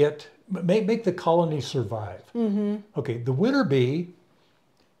go make the colony survive. Okay, the winter bee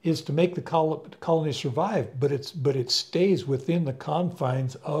is to make the colony survive, but it stays within the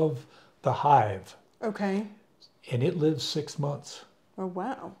confines of the hive. Okay. And it lives 6 months. Oh,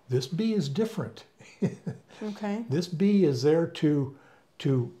 wow. This bee is different. Okay. This bee is there to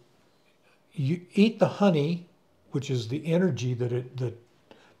eat the honey, which is the energy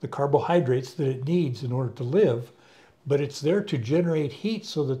the carbohydrates that it needs in order to live, but it's there to generate heat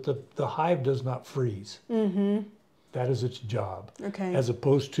so that the hive does not freeze. That is its job. Okay. As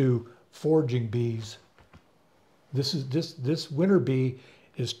opposed to foraging bees. This winter bee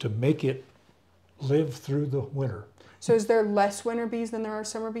is to make it live through the winter. So is there less winter bees than there are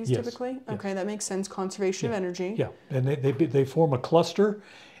summer bees typically? Yes. Okay, that makes sense. Conservation of energy. Yeah, and they form a cluster,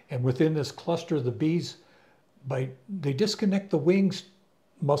 and within this cluster, the bees, they disconnect the wings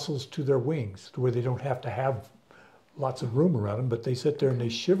muscles to their wings, to where they don't have to have lots of room around them, but they sit there and they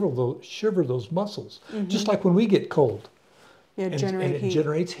shiver those muscles, just like when we get cold. Yeah, and generate it heat.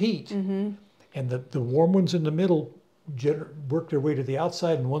 generates heat. And the warm ones in the middle work their way to the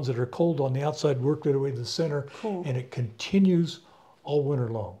outside, and the ones that are cold on the outside work their way to the center. Cool. And it continues all winter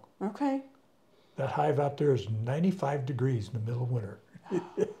long. Okay. That hive out there is 95 degrees in the middle of winter.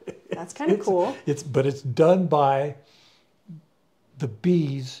 That's kind of cool. But it's done by the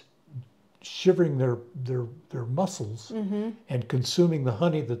bees shivering their muscles and consuming the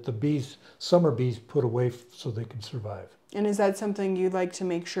honey that the summer bees put away so they can survive. And is that something you'd like to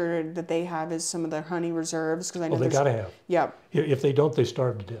make sure that they have as some of their honey reserves? Because I know they got to have. Yeah. If they don't, they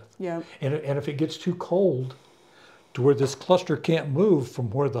starve to death. Yeah. And if it gets too cold to where this cluster can't move from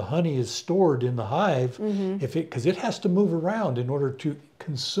where the honey is stored in the hive, because it has to move around in order to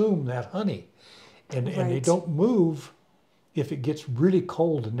consume that honey. And they don't move if it gets really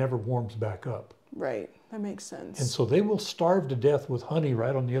cold and never warms back up. Right. That makes sense. And so they will starve to death with honey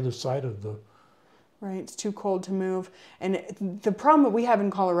right on the other side of the... Right, it's too cold to move. And the problem that we have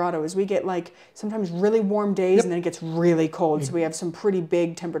in Colorado is we get like sometimes really warm days and then it gets really cold. So we have some pretty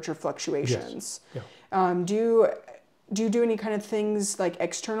big temperature fluctuations. Yes. Yeah. Do you do any kind of things like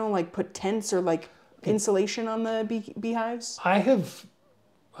external, like put tents or like insulation on the beehives?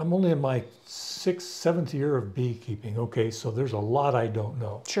 I'm only in my 6th, 7th year of beekeeping. Okay, so there's a lot I don't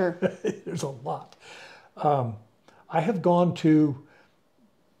know. Sure. There's a lot. I have gone to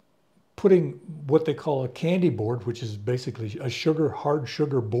putting what they call a candy board, which is basically a hard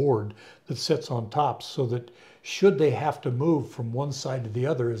sugar board that sits on top, so that should they have to move from one side to the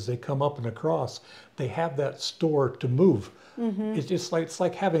other as they come up and across, they have that store to move. It's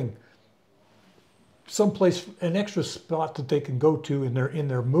like having someplace, an extra spot that they can go to in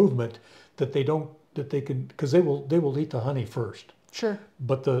their movement, that they can, because they will eat the honey first. Sure.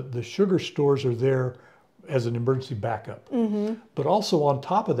 But the sugar stores are there as an emergency backup. But also on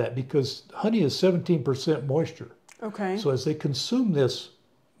top of that, because honey is 17% moisture. Okay. So as they consume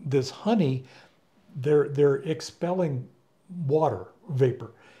this honey, they're expelling water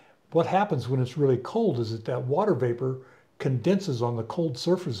vapor. What happens when it's really cold is that water vapor condenses on the cold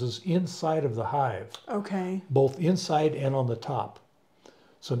surfaces inside of the hive. Okay. Both inside and on the top.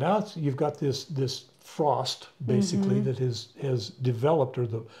 So now you've got this frost, basically, that has developed, or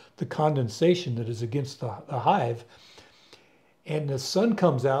the condensation that is against the hive. And the sun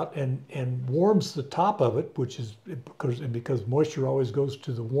comes out and warms the top of it, which is because moisture always goes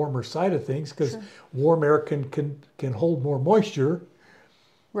to the warmer side of things, because warm air can hold more moisture.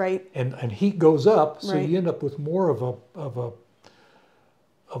 Right. And heat goes up, so Right. you end up with more of a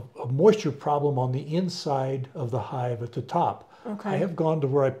moisture problem on the inside of the hive at the top. Okay. I have gone to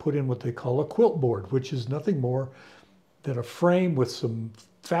where I put in what they call a quilt board, which is nothing more than a frame with some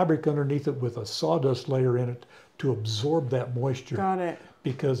fabric underneath it with a sawdust layer in it to absorb that moisture. Got it.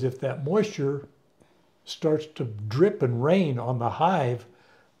 Because if that moisture starts to drip and rain on the hive,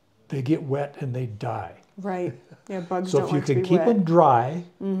 they get wet and they die. Right. Yeah, bugs So don't if you like to can be keep wet. them dry,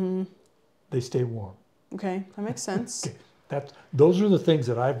 they stay warm. Okay, that makes sense. Those are the things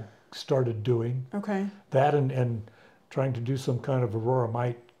that I've started doing. Okay. That and trying to do some kind of aurora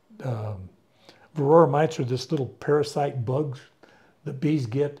mite. Aurora mites are this little parasite bugs that bees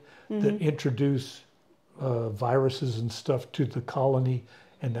get that introduce viruses and stuff to the colony,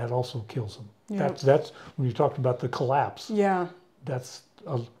 and that also kills them. Yep. That's when you're talking about the collapse. Yeah. That's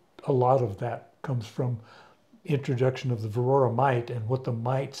a lot of that comes from introduction of the varroa mite and what the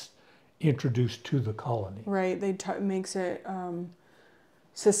mites introduce to the colony. Right. Makes it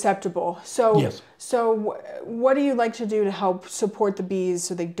susceptible. So, Yes. So what do you like to do to help support the bees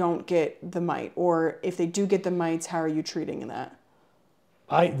so they don't get the mite? Or if they do get the mites, how are you treating that?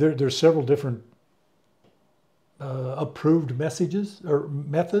 There's several different approved messages or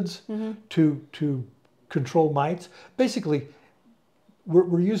methods to control mites. Basically,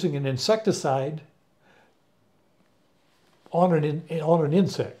 we're using an insecticide on an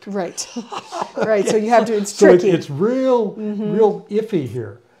insect. Right. Right. So you have to. It's So tricky. it's real iffy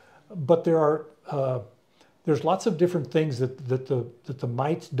here, but there's lots of different things that the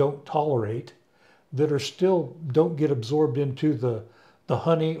mites don't tolerate, that are still don't get absorbed into the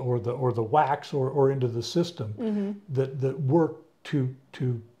honey or the wax or into the system that work to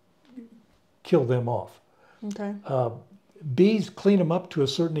kill them off. Okay. Bees clean them up to a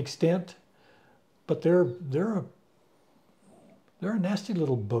certain extent, but they're a nasty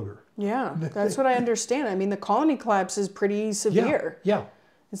little booger. Yeah, that's what I understand. I mean, the colony collapse is pretty severe. Yeah.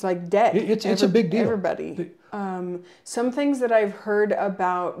 It's like dead. It's a big deal. Everybody. Some things that I've heard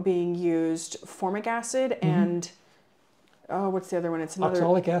about being used: formic acid and what's the other one? It's another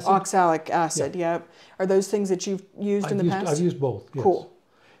Oxalic acid. Oxalic acid. Yeah. Yep. Are those things that you've used in the past? I've used both. Yes. Cool.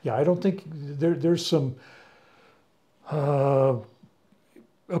 Yeah, I don't think there's some.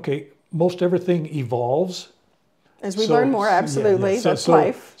 Okay, most everything evolves. As we learn more, absolutely. Yeah. That's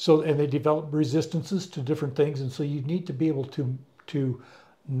life. So, and they develop resistances to different things, and so you need to be able to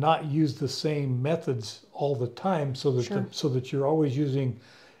not use the same methods all the time, so that so that you're always using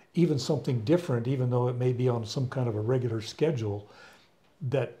even something different, even though it may be on some kind of a regular schedule,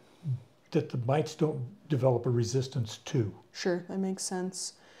 that the mites don't develop a resistance to. Sure, that makes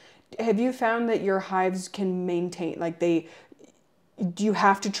sense. Have you found that your hives can maintain, do you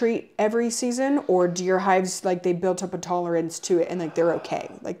have to treat every season, or do your hives, they built up a tolerance to it and they're okay?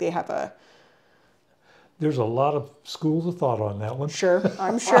 They have a... There's a lot of schools of thought on that one. Sure,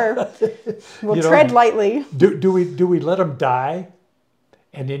 I'm sure. We'll tread lightly. Do we let them die,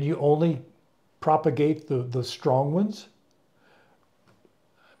 and then you only propagate the strong ones?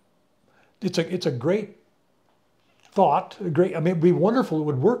 It's a great thought. I mean, it'd be wonderful it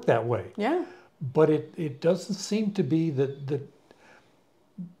would work that way. Yeah. But it doesn't seem to be that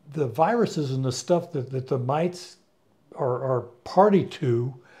the viruses and the stuff that the mites are party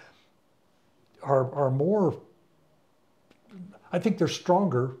to are more. I think they're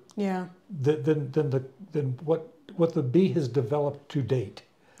stronger. Yeah. Than what the bee has developed to date.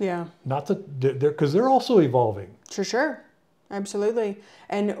 Yeah. Not that because they're also evolving. Sure. Absolutely.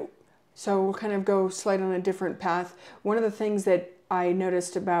 And so we'll kind of go slight on a different path. One of the things that I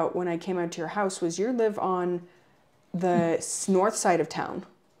noticed about when I came out to your house was you live on the north side of town.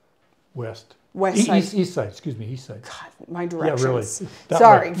 West Side. East side, excuse me, east side. God, my directions. Yeah, really.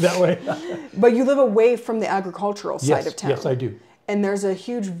 Sorry. That way. But you live away from the agricultural side of town. Yes, I do. And there's a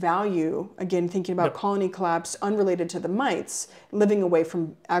huge value, again, thinking about colony collapse unrelated to the mites, living away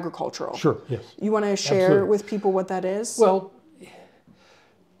from agricultural. Sure, yes. You want to share Absolutely. with people what that is? Well,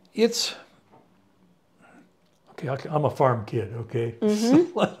 it's... Okay, I'm a farm kid, okay? So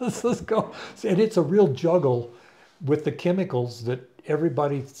let's go. And it's a real juggle with the chemicals that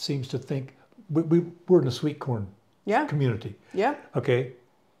everybody seems to think. We're in a sweet corn community. Yeah. Okay.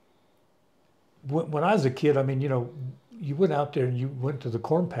 When I was a kid, I mean, you went out there and you went to the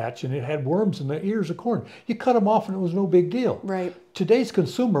corn patch and it had worms in the ears of corn. You cut them off and it was no big deal. Right. Today's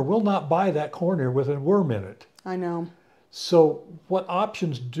consumer will not buy that corn ear with a worm in it. I know. So what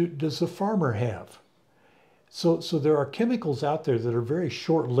options does the farmer have? So there are chemicals out there that are very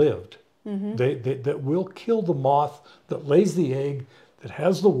short-lived. That will kill the moth that lays the egg, that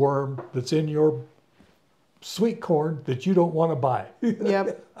has the worm that's in your sweet corn that you don't want to buy.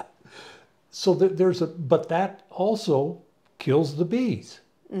 Yep. So but that also kills the bees.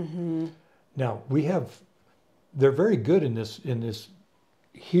 Now they're very good in this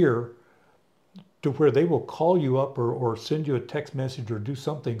here, to where they will call you up or send you a text message or do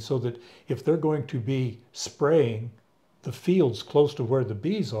something so that if they're going to be spraying the fields close to where the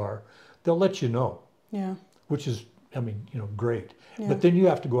bees are, they'll let you know. Yeah. Which is, I mean, great. Yeah. But then you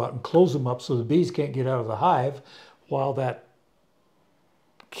have to go out and close them up so the bees can't get out of the hive while that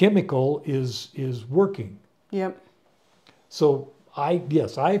chemical is working. Yep. So I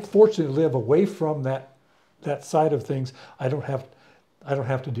fortunately live away from that side of things. I don't have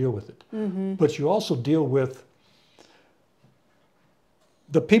to deal with it. But you also deal with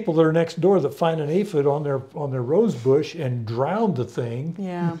the people that are next door that find an aphid on their rose bush and drown the thing.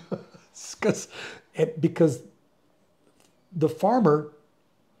 Yeah. Because the farmer,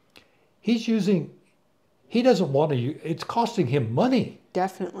 he doesn't want to, it's costing him money.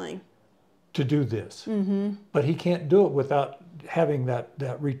 Definitely. To do this. But he can't do it without having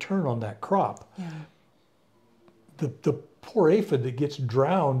that return on that crop. Yeah. The poor aphid that gets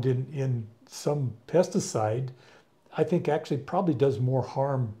drowned in some pesticide, I think actually probably does more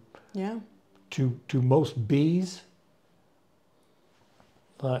harm to most bees.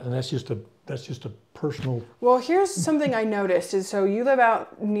 And that's just a personal... Well, here's something I noticed is, so you live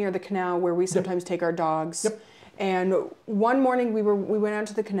out near the canal where we sometimes take our dogs. Yep. And one morning we went out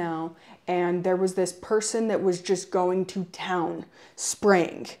to the canal and there was this person that was just going to town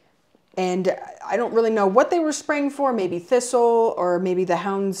spraying. And I don't really know what they were spraying for, maybe thistle or maybe the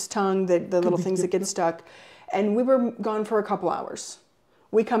hound's tongue, the little things that get stuck. And we were gone for a couple hours.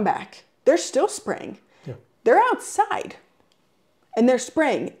 We come back. They're still spraying. Yeah. They're outside and they're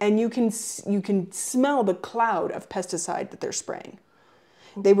spraying, and you can smell the cloud of pesticide that they're spraying.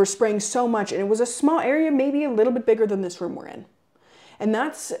 They were spraying so much, and it was a small area, maybe a little bit bigger than this room we're in. And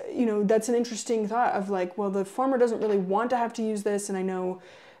that's an interesting thought of like, well, the farmer doesn't really want to have to use this. And I know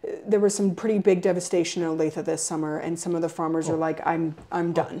there was some pretty big devastation in Olathe this summer, and some of the farmers are like, I'm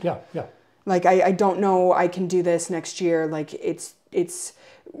done. Yeah, yeah. Like, I don't know I can do this next year. Like, it's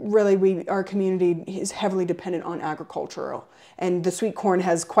really, our community is heavily dependent on agricultural. And the sweet corn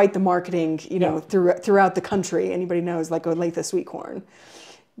has quite the marketing, throughout the country. Anybody knows, like, Olathe sweet corn.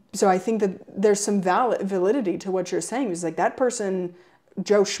 So I think that there's some validity to what you're saying. It's like that person,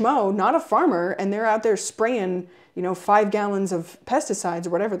 Joe Schmo, not a farmer, and they're out there spraying, 5 gallons of pesticides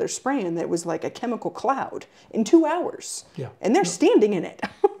or whatever they're spraying that was like a chemical cloud in 2 hours. Yeah. And they're standing in it.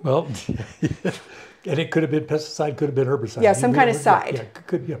 Well, and it could have been pesticide, could have been herbicide. Yeah, some kind of side.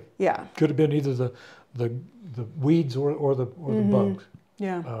 Yeah, could have been either the weeds or the bugs.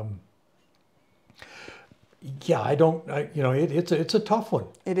 Yeah. It's a tough one.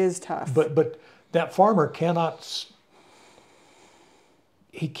 It is tough. But that farmer cannot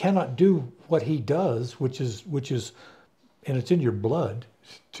do what he does, which is, and it's in your blood,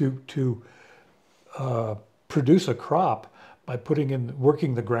 to produce a crop by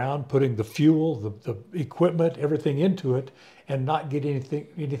working the ground, putting the fuel, the equipment, everything into it, and not get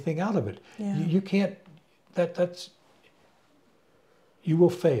anything out of it. Yeah. You can't. You will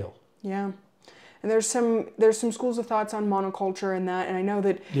fail. Yeah. And there's some schools of thoughts on monoculture and that, and I know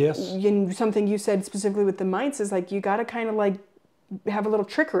that something you said specifically with the mites is like you got to kind of like have a little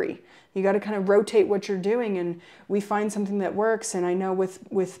trickery. You got to kind of rotate what you're doing, and we find something that works. And I know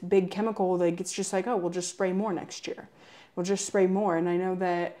with big chemical, like it's just like, oh, we'll just spray more next year. We'll just spray more. And I know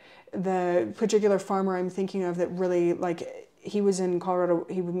that the particular farmer I'm thinking of that really, like, he was in Colorado.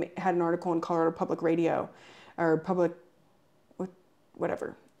 He had an article in Colorado Public Radio, or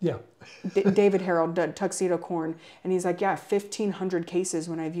whatever. Yeah. David Harold did tuxedo corn, and he's like, yeah, 1,500 cases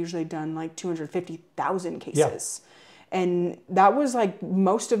when I've usually done like 250,000 cases. Yeah. And that was like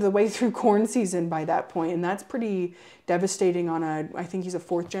most of the way through corn season by that point, and that's pretty devastating on I think he's a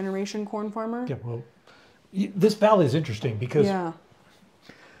 4th generation corn farmer. Yeah, well, this valley is interesting because yeah.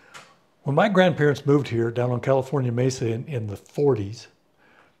 when my grandparents moved here down on California Mesa in the 40s,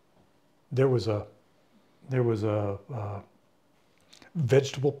 there was a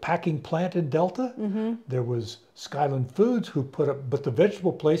vegetable packing plant in Delta. Mm-hmm. There was Skyland Foods who put up, but the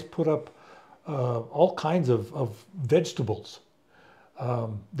vegetable place put up all kinds of vegetables.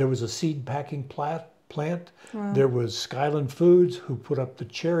 There was a seed packing plant. Wow. There was Skyland Foods who put up the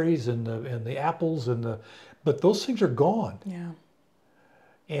cherries and the apples but those things are gone. Yeah.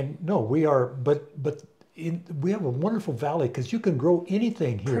 And no, we have a wonderful valley because you can grow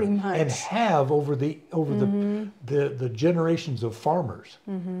anything here. Pretty much. And have over mm-hmm. the generations of farmers.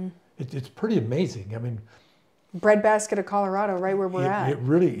 Mm-hmm. It's pretty amazing. I mean, breadbasket of Colorado, right where we're at. It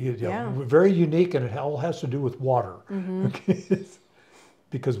really, very unique, and it all has to do with water. Mm-hmm. Okay?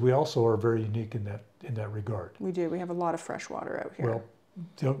 Because we also are very unique in that regard. We do. We have a lot of fresh water out here. Well,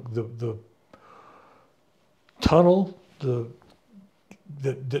 the tunnel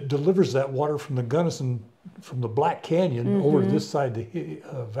that delivers that water from the Gunnison, from the Black Canyon mm-hmm. over to this side of the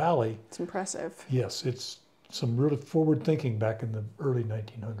valley. It's impressive. Yes, it's some really forward thinking back in the early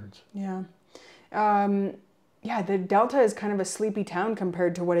 1900s. Yeah. Yeah, the Delta is kind of a sleepy town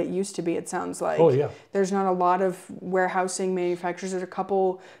compared to what it used to be, it sounds like. Oh, yeah. There's not a lot of warehousing manufacturers. There's a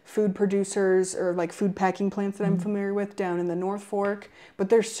couple food producers or like food packing plants that I'm familiar with down in the North Fork, but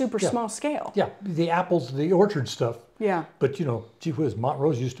they're super small scale. Yeah, the apples, the orchard stuff. Yeah. But, gee whiz,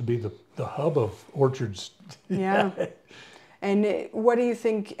 Montrose used to be the hub of orchards. Yeah. And what do you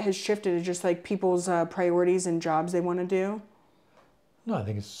think has shifted? Is just like people's priorities and jobs they want to do? No, I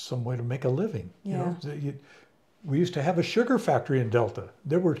think it's some way to make a living. Yeah. We used to have a sugar factory in Delta.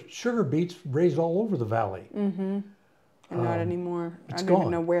 There were sugar beets raised all over the valley. Mm-hmm. And not anymore. It's I don't gone.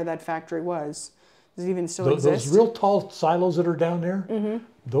 even know where that factory was. Does it even still exist? Those real tall silos that are down there, mm-hmm.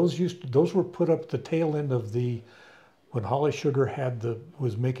 those were put up the tail end of when Holly Sugar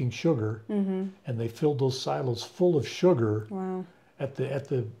was making sugar, mm-hmm. and they filled those silos full of sugar. Wow. At the I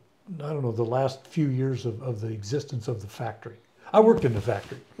don't know, the last few years of the existence of the factory. I worked in the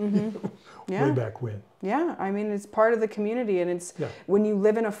factory. Mm-hmm. Yeah. Way back when. Yeah, I mean, it's part of the community, and it's when you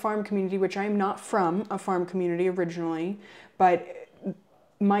live in a farm community, which I'm not from a farm community originally, but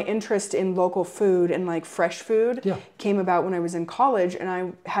my interest in local food and like fresh food came about when I was in college, and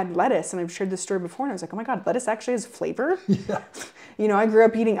I had lettuce, and I've shared this story before, and I was like, oh my God, lettuce actually has flavor? Yeah. I grew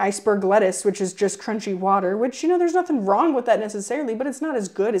up eating iceberg lettuce, which is just crunchy water, which, there's nothing wrong with that necessarily, but it's not as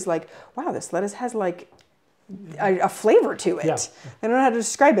good as like, wow, this lettuce has like a flavor to it. Yeah. I don't know how to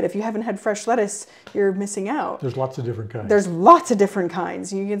describe it. If you haven't had fresh lettuce, you're missing out. There's lots of different kinds. There's lots of different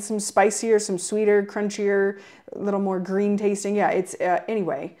kinds. You get some spicier, some sweeter, crunchier, a little more green tasting. Yeah, it's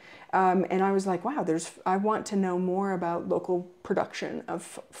anyway. And I was like, wow, I want to know more about local production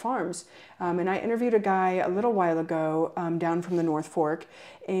of farms. And I interviewed a guy a little while ago down from the North Fork,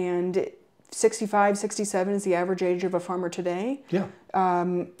 and 65, 67 is the average age of a farmer today. Yeah.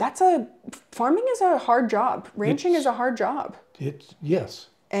 Farming is a hard job. Ranching is a hard job. Yes.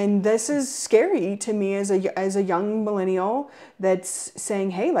 And this is scary to me as a young millennial that's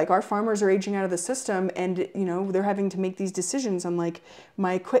saying, hey, like our farmers are aging out of the system, and they're having to make these decisions on like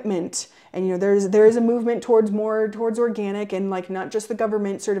my equipment, and there is a movement towards organic, and like not just the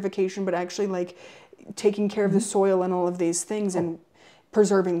government certification, but actually like taking care of the soil and all of these things and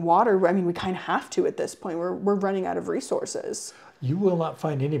preserving water. I mean, we kind of have to at this point. We're running out of resources. You will not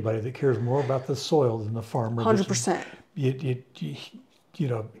find anybody that cares more about the soil than the farmer. 100%.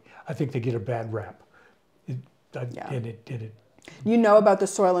 I think they get a bad rap. You know about the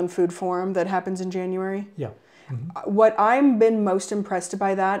Soil and Food Forum that happens in January? Yeah. Mm-hmm. What I've been most impressed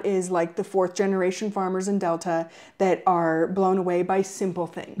by that is like the 4th generation farmers in Delta that are blown away by simple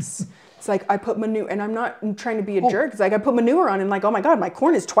things. It's like I put manure, and I'm not trying to be a jerk. It's like I put manure on, and like, oh my God, my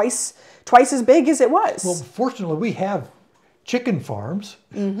corn is twice as big as it was. Well, fortunately, we have chicken farms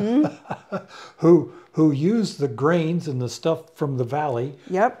mm-hmm. who use the grains and the stuff from the valley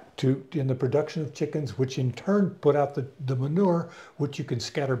in the production of chickens, which in turn put out the manure, which you can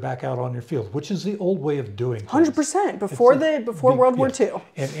scatter back out on your field, which is the old way of doing things. 100% before World War II.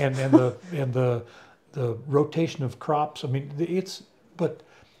 And the rotation of crops. I mean, but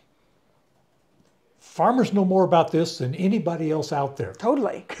farmers know more about this than anybody else out there.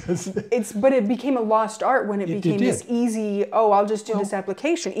 Totally. But it became a lost art when it became this easy, I'll just do this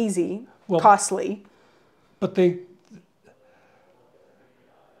application. Easy, costly. But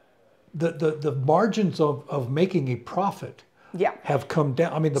the margins of making a profit Yeah. have come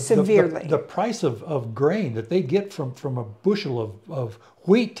down. I mean, Severely. the price of grain that they get from a bushel of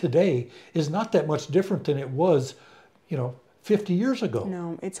wheat today is not that much different than it was, 50 years ago.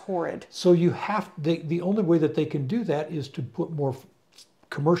 No, it's horrid. So the only way that they can do that is to put more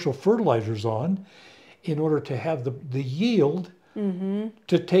commercial fertilizers on in order to have the yield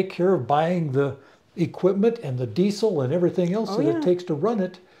to take care of buying the equipment and the diesel and everything else that it takes to run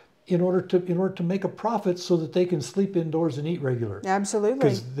it in order to make a profit so that they can sleep indoors and eat regular. Absolutely.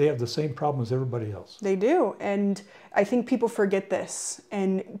 Because they have the same problem as everybody else. They do. And I think people forget this,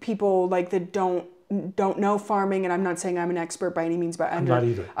 and people that don't know farming, and I'm not saying I'm an expert by any means, but I'm not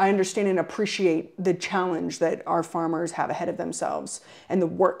either. I understand and appreciate the challenge that our farmers have ahead of themselves and the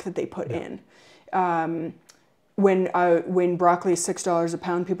work that they put in. When broccoli is $6 a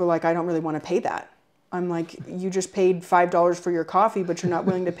pound, people are like, I don't really want to pay that. I'm like, you just paid $5 for your coffee, but you're not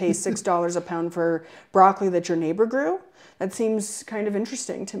willing to pay $6 a pound for broccoli that your neighbor grew? That seems kind of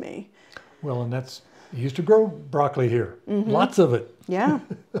interesting to me. Well, and you used to grow broccoli here. Lots of it. Yeah,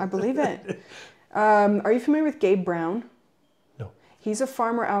 I believe it. Are you familiar with Gabe Brown? No. He's a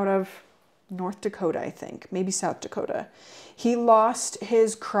farmer out of North Dakota, I think, maybe South Dakota. He lost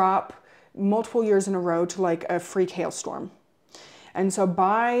his crop multiple years in a row to a freak hailstorm. And so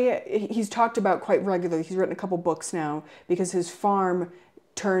he's talked about quite regularly, he's written a couple books now, because his farm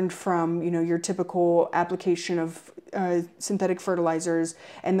turned from, your typical application of synthetic fertilizers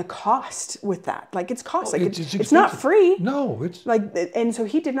and the cost with that. It's cost. It's not free. No, it's and so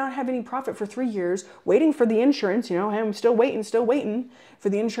he did not have any profit for 3 years, waiting for the insurance, I'm still waiting for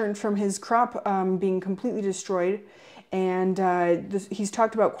the insurance from his crop being completely destroyed. And he's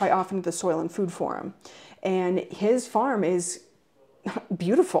talked about quite often at the Soil and Food Forum. And his farm is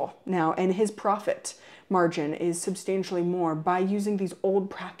beautiful now, and his profit margin is substantially more by using these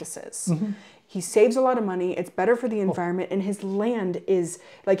old practices. He saves a lot of money, it's better for the environment, and his land is,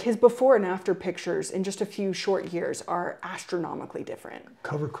 his before and after pictures in just a few short years are astronomically different.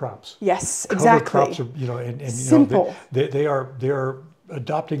 cover crops. Yes, exactly. Cover crops are, and simple. They are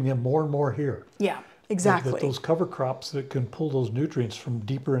adopting them more and more here. Yeah. Exactly. Those cover crops that can pull those nutrients from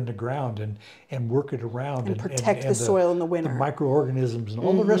deeper in the ground and work it around. And protect the soil in the winter. The microorganisms and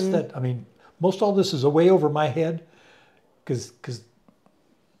all the rest of that. I mean, most all this is way over my head because...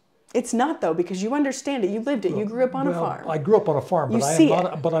 It's not, though, because you understand it. You lived it. You grew up on a farm. I grew up on a farm,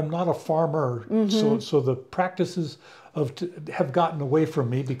 but I'm not a farmer. So the practices have gotten away from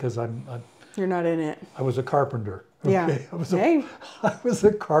me because You're not in it. I was a carpenter. Yeah. Okay? I was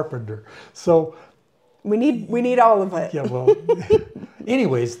a carpenter. So... We need all of it. Yeah, well,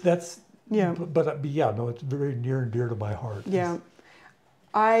 anyways, that's, yeah. But no, it's very near and dear to my heart. Yeah.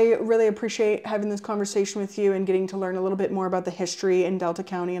 I really appreciate having this conversation with you and getting to learn a little bit more about the history in Delta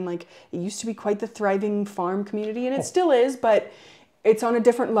County. And it used to be quite the thriving farm community, and it still is, but it's on a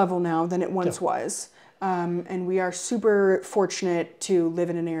different level now than it once was. And we are super fortunate to live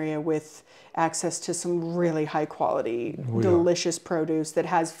in an area with access to some really high quality, delicious produce that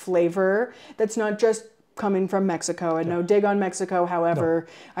has flavor, that's not just coming from Mexico. And no dig on Mexico, however,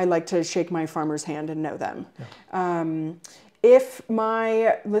 I like to shake my farmer's hand and know them. If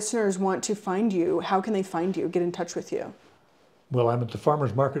my listeners want to find you, how can they find you, get in touch with you? Well, I'm at the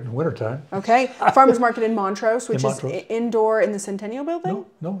farmer's market in wintertime. Okay. Farmer's market in Montrose, which is indoor in the Centennial Building?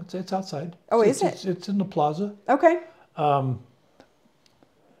 No, it's outside. Oh, is it? It's in the plaza. Okay.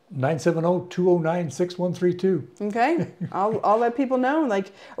 970-209-6132. Okay. I'll let people know.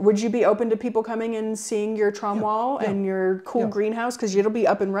 Would you be open to people coming and seeing your trom wall and your cool greenhouse? Because it'll be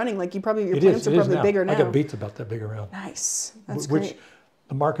up and running. Your plants are probably bigger now. I got beets about that big around. Nice. That's great.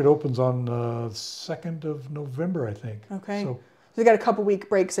 The market opens on 2nd of November, I think. Okay. So we got a couple week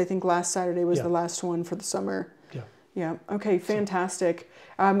breaks. I think last Saturday was the last one for the summer. Yeah. Yeah. Okay. Fantastic.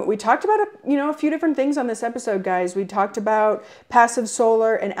 We talked about a few different things on this episode, guys. We talked about passive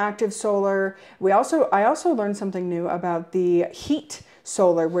solar and active solar. I also learned something new about the heat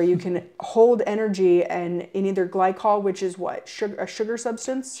solar, where you can hold energy in either glycol, which is what, a sugar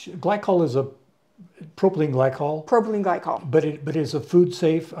substance. Glycol is a propylene glycol. Propylene glycol. But it's a food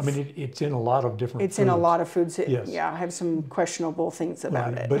safe. I mean, it's in a lot of different. It's foods. In a lot of foods. Yes. Yeah, I have some questionable things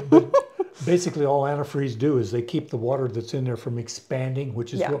about it. But basically, all antifreeze do is they keep the water that's in there from expanding,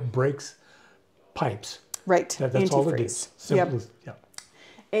 which is what breaks pipes. Right. That's all it is. Simple as,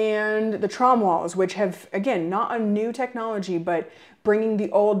 And the trom walls, which have, again, not a new technology, but bringing the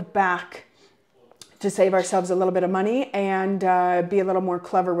old back to save ourselves a little bit of money and be a little more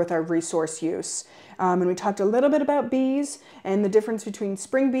clever with our resource use. And we talked a little bit about bees and the difference between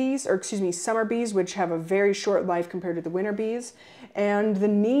summer bees, which have a very short life compared to the winter bees, and the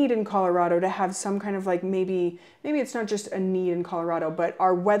need in Colorado to have some kind of like, maybe it's not just a need in Colorado, but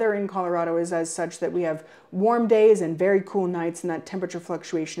our weather in Colorado is as such that we have warm days and very cool nights, and that temperature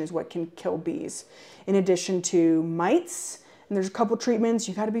fluctuation is what can kill bees. In addition to mites, and there's a couple treatments,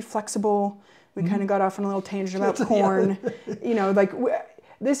 you got to be flexible. We kind of got off on a little tangent about corn. You know, like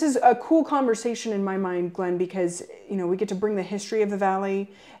this is a cool conversation in my mind, Glenn, because, you know, we get to bring the history of the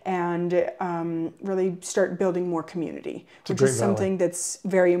valley and really start building more community, which is something that's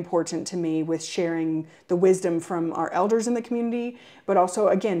very important to me, with sharing the wisdom from our elders in the community, but also,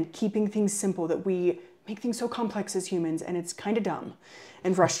 again, keeping things simple, that we make things so complex as humans, and it's kind of dumb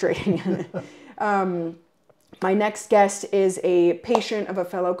and frustrating. My next guest is a patient of a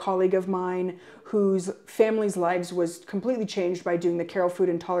fellow colleague of mine whose family's lives was completely changed by doing the Carroll Food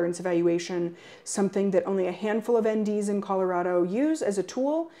Intolerance Evaluation, something that only a handful of NDs in Colorado use as a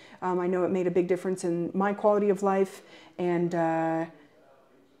tool. I know it made a big difference in my quality of life, and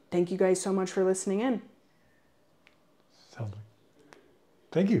thank you guys so much for listening in.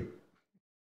 Thank you.